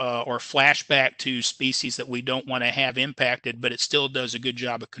or flashback to species that we don't want to have impacted, but it still does a good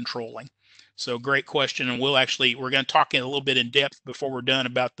job of controlling. So great question, and we're going to talk in a little bit in depth before we're done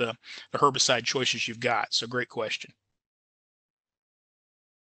about the herbicide choices you've got. So great question.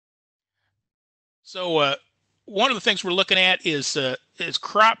 So one of the things we're looking at is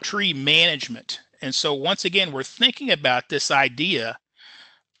crop tree management. And so once again, we're thinking about this idea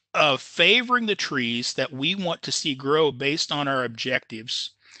of favoring the trees that we want to see grow based on our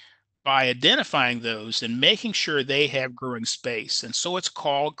objectives by identifying those and making sure they have growing space. And so it's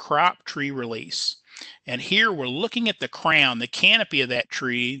called crop tree release. And here we're looking at the crown, the canopy of that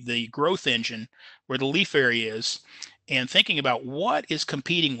tree, the growth engine, where the leaf area is, and thinking about what is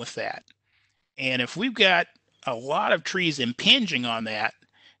competing with that. And if we've got a lot of trees impinging on that,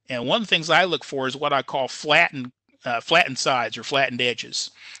 and one of the things I look for is what I call flattened sides or flattened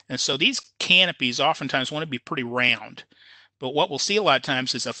edges. And so these canopies oftentimes want to be pretty round. But what we'll see a lot of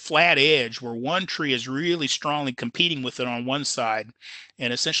times is a flat edge where one tree is really strongly competing with it on one side,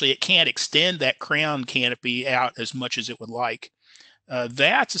 and essentially it can't extend that crown canopy out as much as it would like.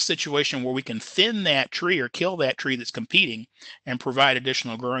 That's a situation where we can thin that tree or kill that tree that's competing and provide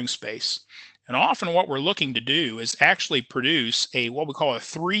additional growing space. And often what we're looking to do is actually produce what we call a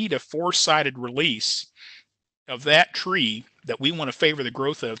 3 to 4 sided release of that tree that we want to favor the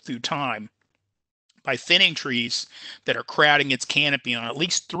growth of through time by thinning trees that are crowding its canopy on at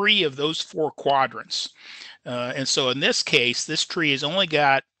least 3 of those 4 quadrants. And so in this case, this tree has only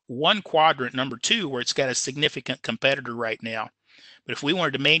got one quadrant, number 2, where it's got a significant competitor right now. But if we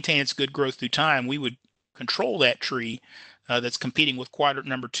wanted to maintain its good growth through time, we would control that tree that's competing with quadrant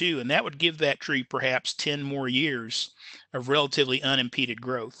number 2, and that would give that tree perhaps 10 more years of relatively unimpeded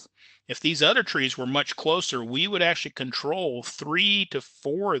growth. If these other trees were much closer, we would actually control 3 to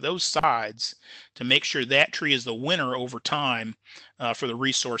 4 of those sides to make sure that tree is the winner over time for the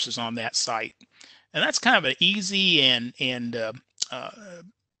resources on that site. And that's kind of an easy and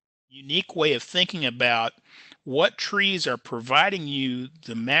unique way of thinking about what trees are providing you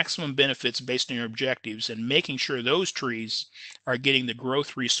the maximum benefits based on your objectives, and making sure those trees are getting the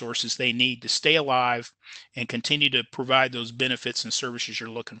growth resources they need to stay alive and continue to provide those benefits and services you're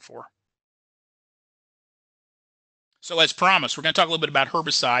looking for. So as promised, we're going to talk a little bit about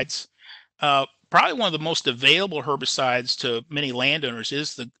herbicides. Probably one of the most available herbicides to many landowners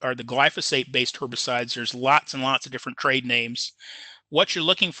are the glyphosate-based herbicides. There's lots and lots of different trade names. What you're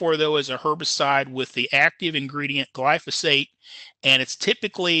looking for, though, is a herbicide with the active ingredient glyphosate, and it's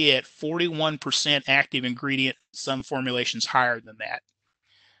typically at 41% active ingredient, some formulations higher than that.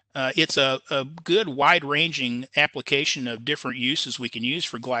 It's a good wide-ranging application of different uses we can use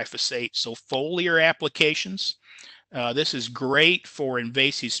for glyphosate. So foliar applications. This is great for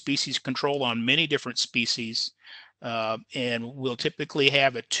invasive species control on many different species, and we'll typically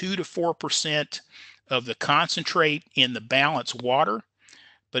have a 2 to 4% of the concentrate in the balanced water.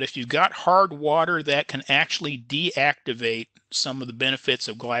 But if you've got hard water, that can actually deactivate some of the benefits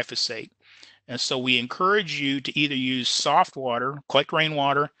of glyphosate. And so we encourage you to either use soft water, collect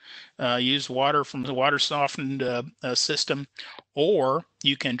rainwater, use water from the water softened system, or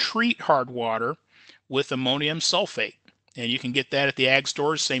you can treat hard water with ammonium sulfate. And you can get that at the ag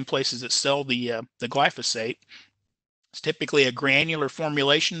stores, same places that sell the glyphosate. It's typically a granular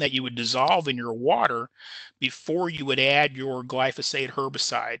formulation that you would dissolve in your water before you would add your glyphosate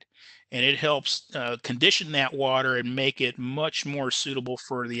herbicide. And it helps condition that water and make it much more suitable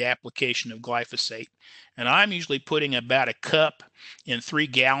for the application of glyphosate. And I'm usually putting about a cup in 3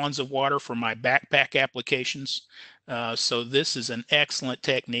 gallons of water for my backpack applications. So this is an excellent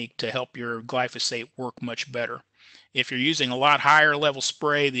technique to help your glyphosate work much better. If you're using a lot higher level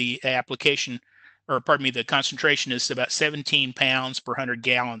spray, the concentration is about 17 pounds per 100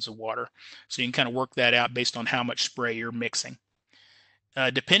 gallons of water. So you can kind of work that out based on how much spray you're mixing.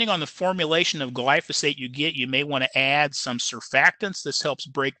 Depending on the formulation of glyphosate you get, you may want to add some surfactants. This helps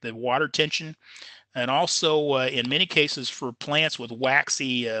break the water tension. And also, in many cases, for plants with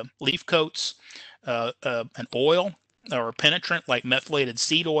waxy leaf coats, an oil or a penetrant like methylated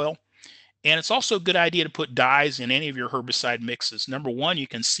seed oil. And it's also a good idea to put dyes in any of your herbicide mixes. Number 1, you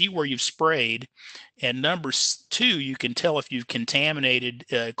can see where you've sprayed. And number 2, you can tell if you've contaminated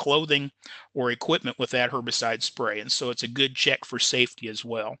clothing or equipment with that herbicide spray. And so it's a good check for safety as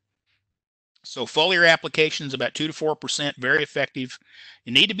well. So foliar applications, about 2 to 4%, very effective.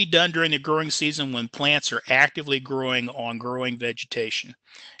 You need to be done during the growing season when plants are actively growing on growing vegetation.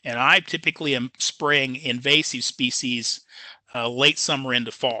 And I typically am spraying invasive species late summer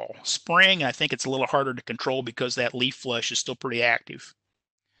into fall. Spring, I think it's a little harder to control because that leaf flush is still pretty active.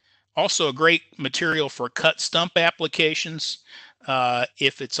 Also a great material for cut stump applications.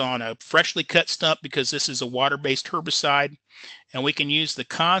 If it's on a freshly cut stump, because this is a water-based herbicide, and we can use the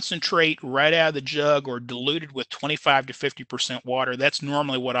concentrate right out of the jug or diluted with 25 to 50% water. That's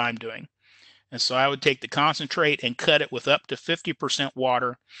normally what I'm doing. And so I would take the concentrate and cut it with up to 50%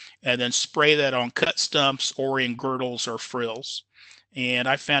 water, and then spray that on cut stumps or in girdles or frills. And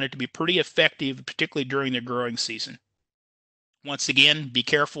I found it to be pretty effective, particularly during the growing season. Once again, be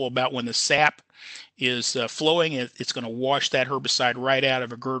careful about when the sap is flowing. It's going to wash that herbicide right out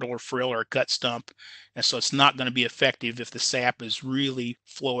of a girdle or frill or a cut stump. And so it's not going to be effective if the sap is really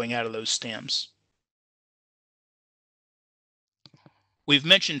flowing out of those stems. We've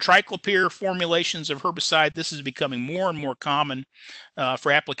mentioned triclopyr formulations of herbicide. This is becoming more and more common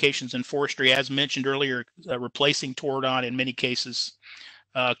for applications in forestry. As mentioned earlier, replacing Toradon in many cases.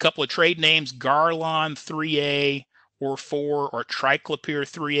 A couple of trade names, Garlon 3A or 4, or triclopyr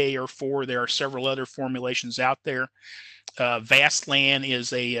 3A or 4. There are several other formulations out there. Vastlan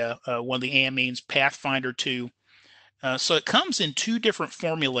is one of the amines, Pathfinder 2. So it comes in 2 different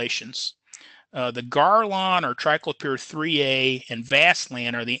formulations. The Garlon or triclopyr 3A and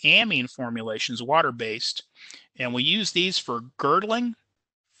Vastlan are the amine formulations, water-based. And we use these for girdling,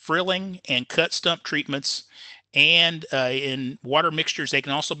 frilling, and cut stump treatments. And in water mixtures, they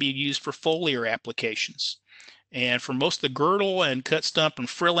can also be used for foliar applications. And for most of the girdle and cut stump and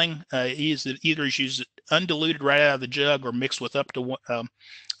frilling, either is used undiluted right out of the jug or mixed with up to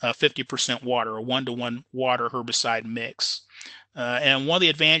 50% water, a 1-to-1 water herbicide mix. And one of the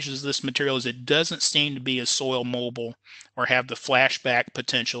advantages of this material is it doesn't seem to be as soil mobile or have the flashback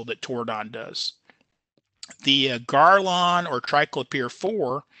potential that Tordon does. The Garlon or Triclopyr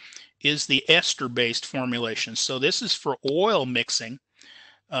 4 is the ester-based formulation. So this is for oil mixing,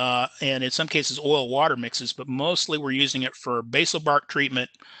 and in some cases oil-water mixes, but mostly we're using it for basal bark treatment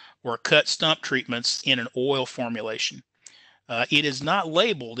or cut stump treatments in an oil formulation. It is not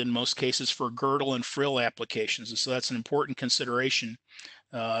labeled in most cases for girdle and frill applications, so that's an important consideration.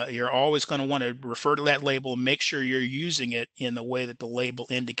 You're always going to want to refer to that label and make sure you're using it in the way that the label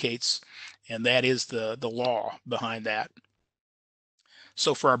indicates, and that is the law behind that.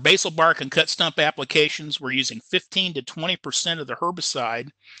 So for our basal bark and cut stump applications, we're using 15 to 20% of the herbicide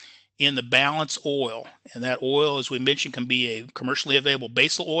in the balance oil, and that oil, as we mentioned, can be a commercially available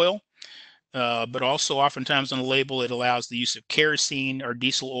basal oil, but also oftentimes on the label it allows the use of kerosene or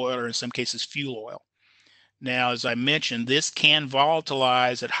diesel oil, or in some cases fuel oil. Now, as I mentioned, this can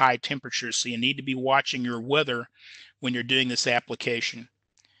volatilize at high temperatures, so you need to be watching your weather when you're doing this application.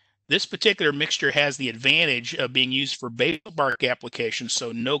 This particular mixture has the advantage of being used for basal bark applications,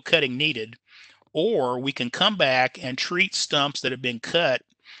 so no cutting needed, or we can come back and treat stumps that have been cut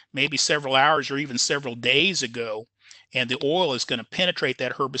maybe several hours or even several days ago, and the oil is going to penetrate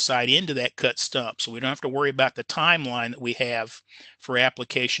that herbicide into that cut stump. So we don't have to worry about the timeline that we have for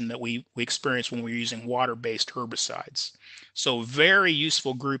application that we experience when we're using water-based herbicides. So very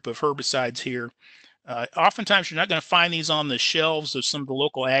useful group of herbicides here. Oftentimes you're not going to find these on the shelves of some of the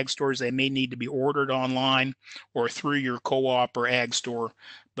local ag stores. They may need to be ordered online or through your co-op or ag store,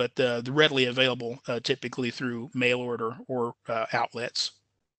 but they're readily available typically through mail order or outlets.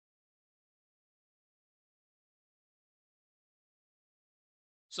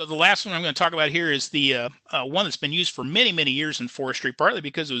 So the last one I'm going to talk about here is the one that's been used for many, many years in forestry, partly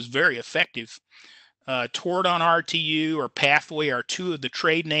because it was very effective. Tordon RTU or Pathway are two of the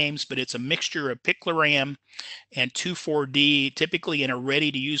trade names, but it's a mixture of picloram and 2,4-D, typically in a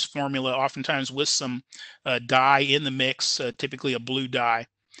ready-to-use formula, oftentimes with some dye in the mix, typically a blue dye.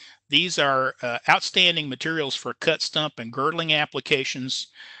 These are outstanding materials for cut stump and girdling applications,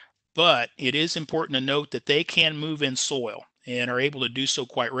 but it is important to note that they can move in soil and are able to do so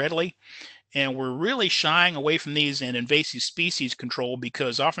quite readily. And we're really shying away from these in invasive species control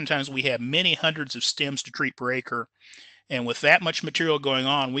because oftentimes we have many hundreds of stems to treat per acre. And with that much material going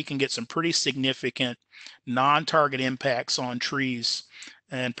on, we can get some pretty significant non-target impacts on trees.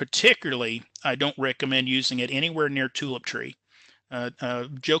 And particularly, I don't recommend using it anywhere near tulip tree.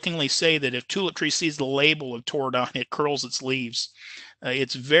 Jokingly say that if tulip tree sees the label of Tordon, it curls its leaves.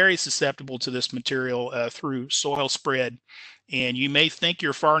 It's very susceptible to this material through soil spread, and you may think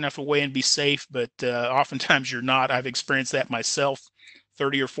you're far enough away and be safe, but oftentimes you're not. I've experienced that myself.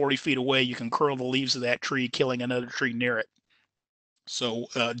 30 or 40 feet away, you can curl the leaves of that tree, killing another tree near it. So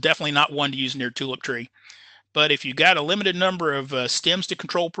definitely not one to use near tulip tree. But if you've got a limited number of stems to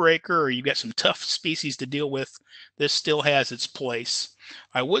control per acre, or you've got some tough species to deal with, this still has its place.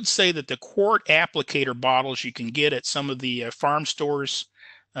 I would say that the quart applicator bottles you can get at some of the farm stores,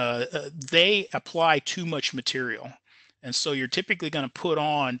 they apply too much material. And so you're typically going to put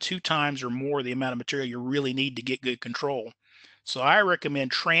on 2 times or more the amount of material you really need to get good control. So I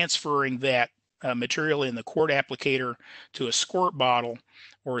recommend transferring that material in the quart applicator to a squirt bottle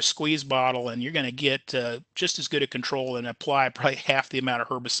or a squeeze bottle, and you're going to get just as good a control and apply probably half the amount of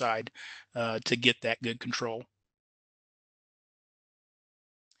herbicide to get that good control.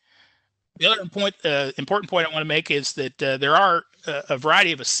 The other important point I want to make is that there are a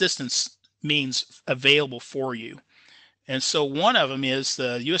variety of assistance means available for you. And so one of them is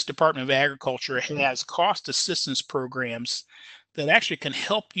the U.S. Department of Agriculture has cost assistance programs that actually can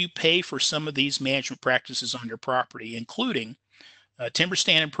help you pay for some of these management practices on your property, including timber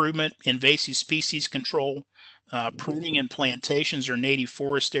stand improvement, invasive species control, pruning in plantations or native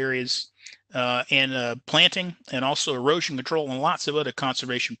forest areas, and planting, and also erosion control, and lots of other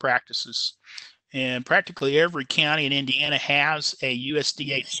conservation practices. And practically every county in Indiana has a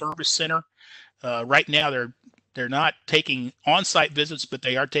USDA service center. Right now, they're not taking on-site visits, but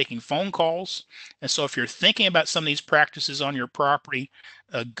they are taking phone calls. And so if you're thinking about some of these practices on your property,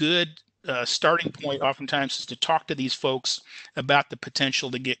 a good starting point oftentimes is to talk to these folks about the potential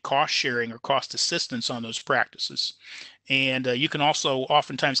to get cost sharing or cost assistance on those practices. And you can also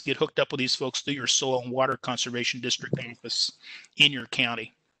oftentimes get hooked up with these folks through your soil and water conservation district office in your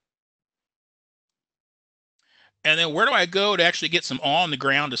county. And then where do I go to actually get some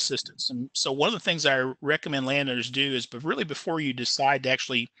on-the-ground assistance? And so one of the things I recommend landowners do is, but really before you decide to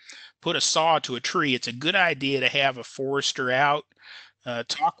actually put a saw to a tree, it's a good idea to have a forester out,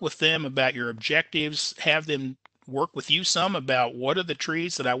 talk with them about your objectives, have them work with you some about what are the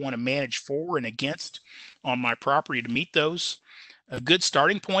trees that I want to manage for and against on my property to meet those. A good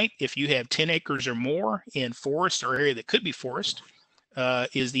starting point, if you have 10 acres or more in forest or area that could be forest,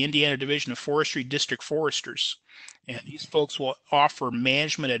 is the Indiana Division of Forestry District Foresters. And these folks will offer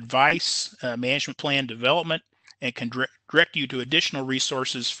management advice, management plan development, and can direct you to additional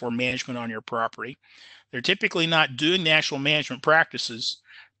resources for management on your property. They're typically not doing the actual management practices,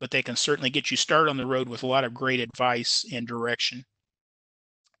 but they can certainly get you started on the road with a lot of great advice and direction.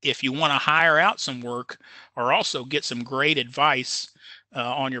 If you want to hire out some work or also get some great advice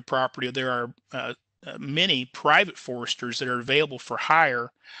on your property, there are many private foresters that are available for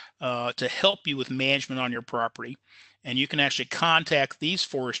hire to help you with management on your property. And you can actually contact these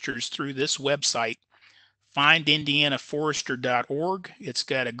foresters through this website, findindianaforester.org. It's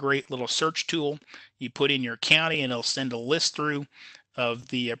got a great little search tool. You put in your county and it'll send a list through of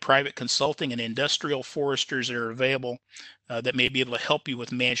the private consulting and industrial foresters that are available that may be able to help you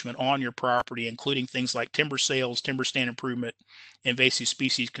with management on your property, including things like timber sales, timber stand improvement, invasive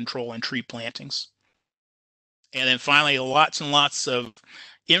species control, and tree plantings. And then finally, lots and lots of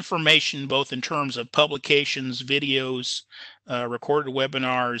information, both in terms of publications, videos, recorded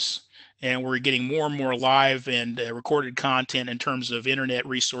webinars, and we're getting more and more live and recorded content in terms of internet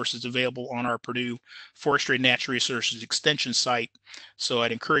resources available on our Purdue Forestry and Natural Resources Extension site. So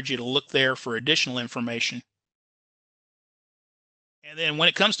I'd encourage you to look there for additional information. And then when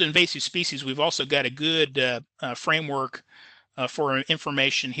it comes to invasive species, we've also got a good framework for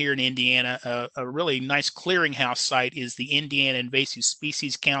information here in Indiana. A really nice clearinghouse site is the Indiana Invasive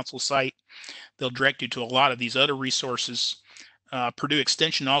Species Council site. They'll direct you to a lot of these other resources. Purdue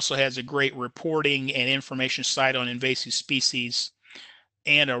Extension also has a great reporting and information site on invasive species.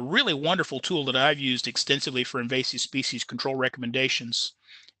 And a really wonderful tool that I've used extensively for invasive species control recommendations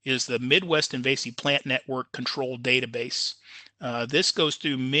is the Midwest Invasive Plant Network Control Database. This goes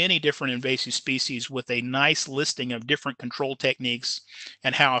through many different invasive species with a nice listing of different control techniques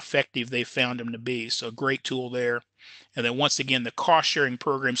and how effective they found them to be. So a great tool there. And then once again, the cost sharing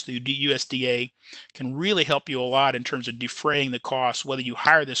programs through USDA can really help you a lot in terms of defraying the costs, whether you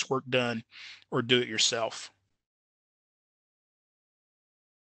hire this work done or do it yourself.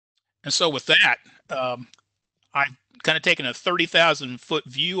 And so with that, I've kind of taken a 30,000-foot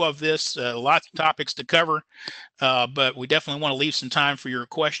view of this, lots of topics to cover, but we definitely want to leave some time for your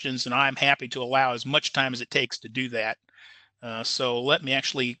questions, and I'm happy to allow as much time as it takes to do that. So let me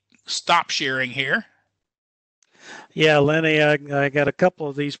actually stop sharing here. Yeah, Lenny, I got a couple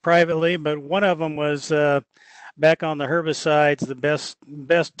of these privately, but one of them was back on the herbicides, the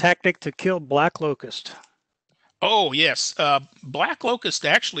best tactic to kill black locust. Oh, yes. Black locust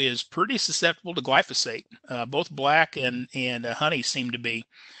actually is pretty susceptible to glyphosate. Both black and honey seem to be.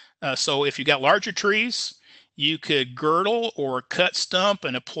 So if you got larger trees, you could girdle or cut stump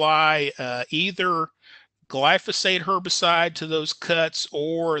and apply either glyphosate herbicide to those cuts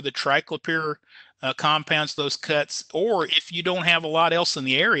or the triclopyr compounds to those cuts. Or if you don't have a lot else in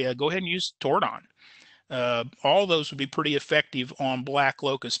the area, go ahead and use Tordon. All those would be pretty effective on black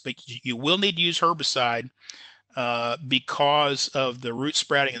locust, but you will need to use herbicide because of the root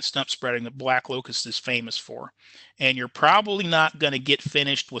sprouting and stump sprouting that black locust is famous for. And you're probably not going to get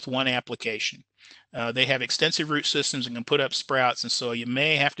finished with one application. They have extensive root systems and can put up sprouts, and so you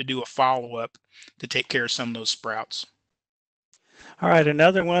may have to do a follow-up to take care of some of those sprouts. All right,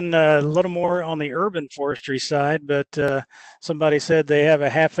 another one, a little more on the urban forestry side, but somebody said they have a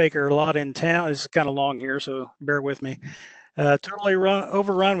half-acre lot in town. This is kind of long here, so bear with me. Totally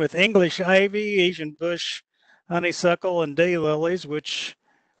overrun with English ivy, Asian bush, honeysuckle, and daylilies, which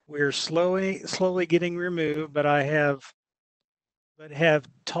we're slowly getting removed. But have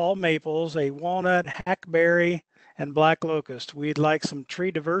tall maples, a walnut, hackberry, and black locust. We'd like some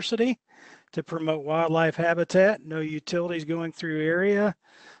tree diversity to promote wildlife habitat. No utilities going through area.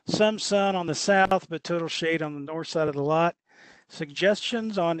 Some sun on the south, but total shade on the north side of the lot.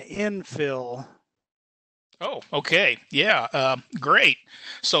 Suggestions on infill. Oh, okay. Yeah, great.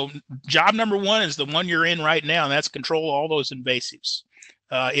 So job number one is the one you're in right now, and that's control all those invasives.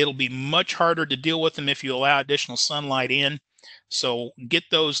 It'll be much harder to deal with them if you allow additional sunlight in. So get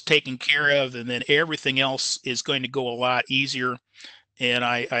those taken care of, and then everything else is going to go a lot easier. And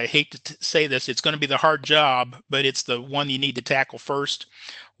I hate to say this, it's going to be the hard job, but it's the one you need to tackle first.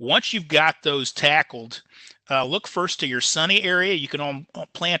 Once you've got those tackled, Look first to your sunny area. You can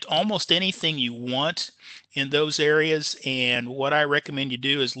plant almost anything you want in those areas. And what I recommend you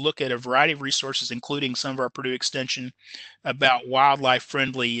do is look at a variety of resources, including some of our Purdue Extension, about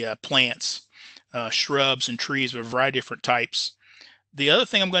wildlife-friendly plants, shrubs, and trees of a variety of different types. The other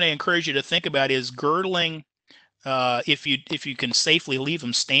thing I'm going to encourage you to think about is girdling. If you can safely leave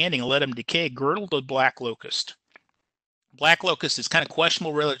them standing and let them decay, girdle the black locust. Black locust is kind of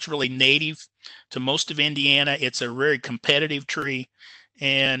questionable. It's really native to most of Indiana. It's a very competitive tree,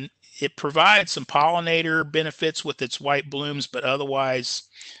 and it provides some pollinator benefits with its white blooms, but otherwise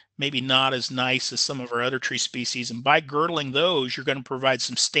maybe not as nice as some of our other tree species. And by girdling those, you're going to provide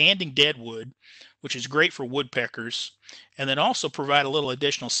some standing deadwood, which is great for woodpeckers, and then also provide a little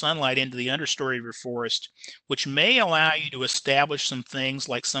additional sunlight into the understory of your forest, which may allow you to establish some things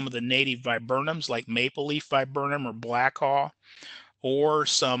like some of the native viburnums, like maple leaf viburnum or blackhaw, or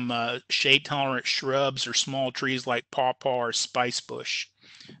some shade-tolerant shrubs or small trees like pawpaw or spicebush.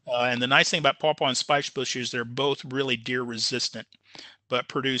 And the nice thing about pawpaw and spicebush is they're both really deer-resistant, but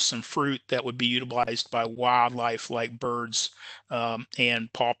produce some fruit that would be utilized by wildlife like birds,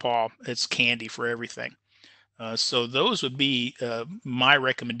 and pawpaw. It's candy for everything. So those would be my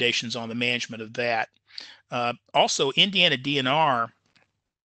recommendations on the management of that. Also, Indiana DNR,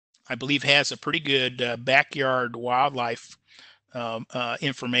 I believe, has a pretty good backyard wildlife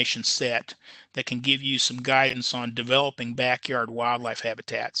information set that can give you some guidance on developing backyard wildlife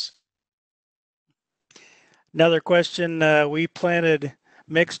habitats. Another question, we planted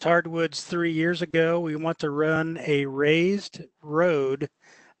mixed hardwoods 3 years ago. We want to run a raised road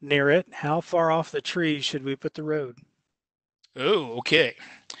near it. How far off the trees should we put the road? Oh, okay.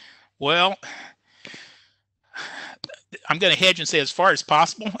 Well, I'm going to hedge and say as far as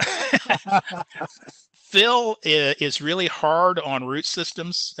possible. Fill is really hard on root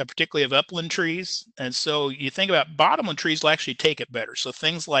systems, particularly of upland trees. And so you think about bottomland trees will actually take it better. So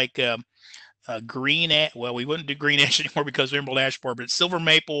things like green ash, well, we wouldn't do green ash anymore because of emerald ash borer, but silver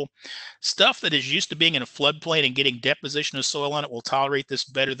maple, stuff that is used to being in a floodplain and getting deposition of soil on it will tolerate this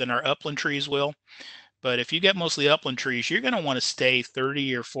better than our upland trees will. But if you get mostly upland trees, you're going to want to stay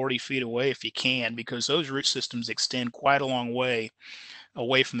 30 or 40 feet away if you can, because those root systems extend quite a long way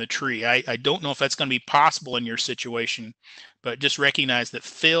away from the tree. I don't know if that's going to be possible in your situation, but just recognize that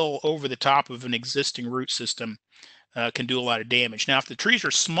fill over the top of an existing root system can do a lot of damage. Now, if the trees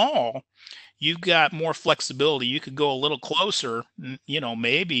are small, you've got more flexibility. You could go a little closer,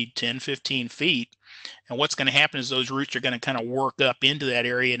 maybe 10, 15 feet. And what's going to happen is those roots are going to kind of work up into that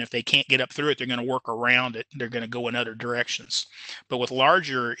area. And if they can't get up through it, they're going to work around it. They're going to go in other directions. But with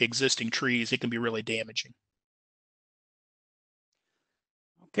larger existing trees, it can be really damaging.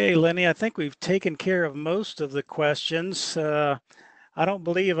 Okay, Lenny, I think we've taken care of most of the questions. I don't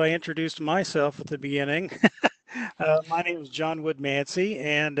believe I introduced myself at the beginning. My name is John Woodmancy,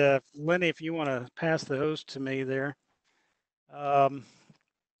 and Lenny, if you want to pass the host to me there.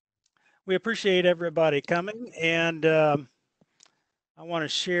 We appreciate everybody coming, and I want to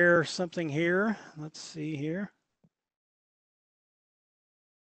share something here. Let's see here.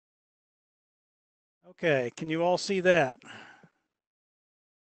 Okay, can you all see that?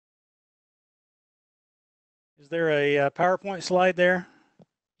 Is there a PowerPoint slide there?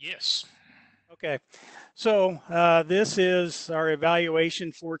 Yes. Okay, so this is our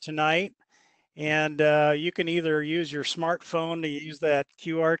evaluation for tonight. And you can either use your smartphone to use that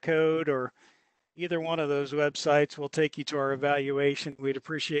QR code, or either one of those websites will take you to our evaluation. We'd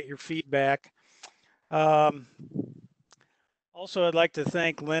appreciate your feedback. Also, I'd like to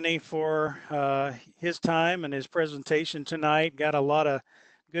thank Lenny for his time and his presentation tonight. Got a lot of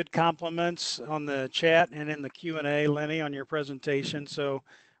good compliments on the chat and in the Q&A, Lenny, on your presentation. So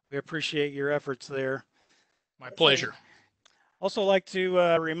we appreciate your efforts there. My pleasure. Also like to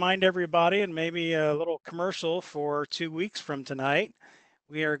remind everybody, and maybe a little commercial for 2 weeks from tonight,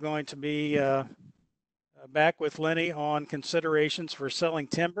 we are going to be back with Lenny on considerations for selling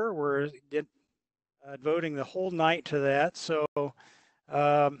timber. We're devoting the whole night to that. So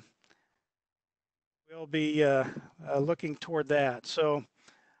we'll be looking toward that. So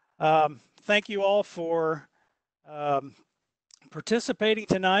thank you all for participating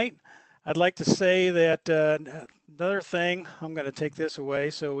tonight. I'd like to say that another thing, I'm going to take this away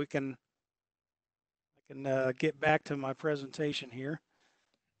so I can get back to my presentation here.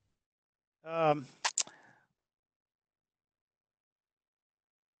 Now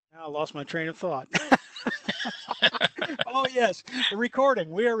I lost my train of thought. Oh yes, the recording.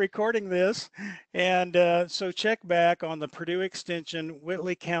 We are recording this, and so check back on the Purdue Extension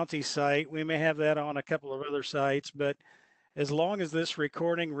Whitley County site. We may have that on a couple of other sites, but as long as this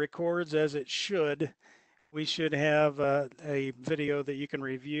recording records as it should, we should have a video that you can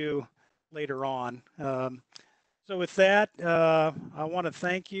review later on. So with that, I want to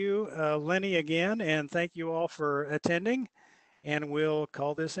thank you, Lenny, again, and thank you all for attending. And we'll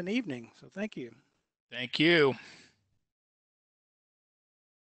call this an evening. So thank you. Thank you.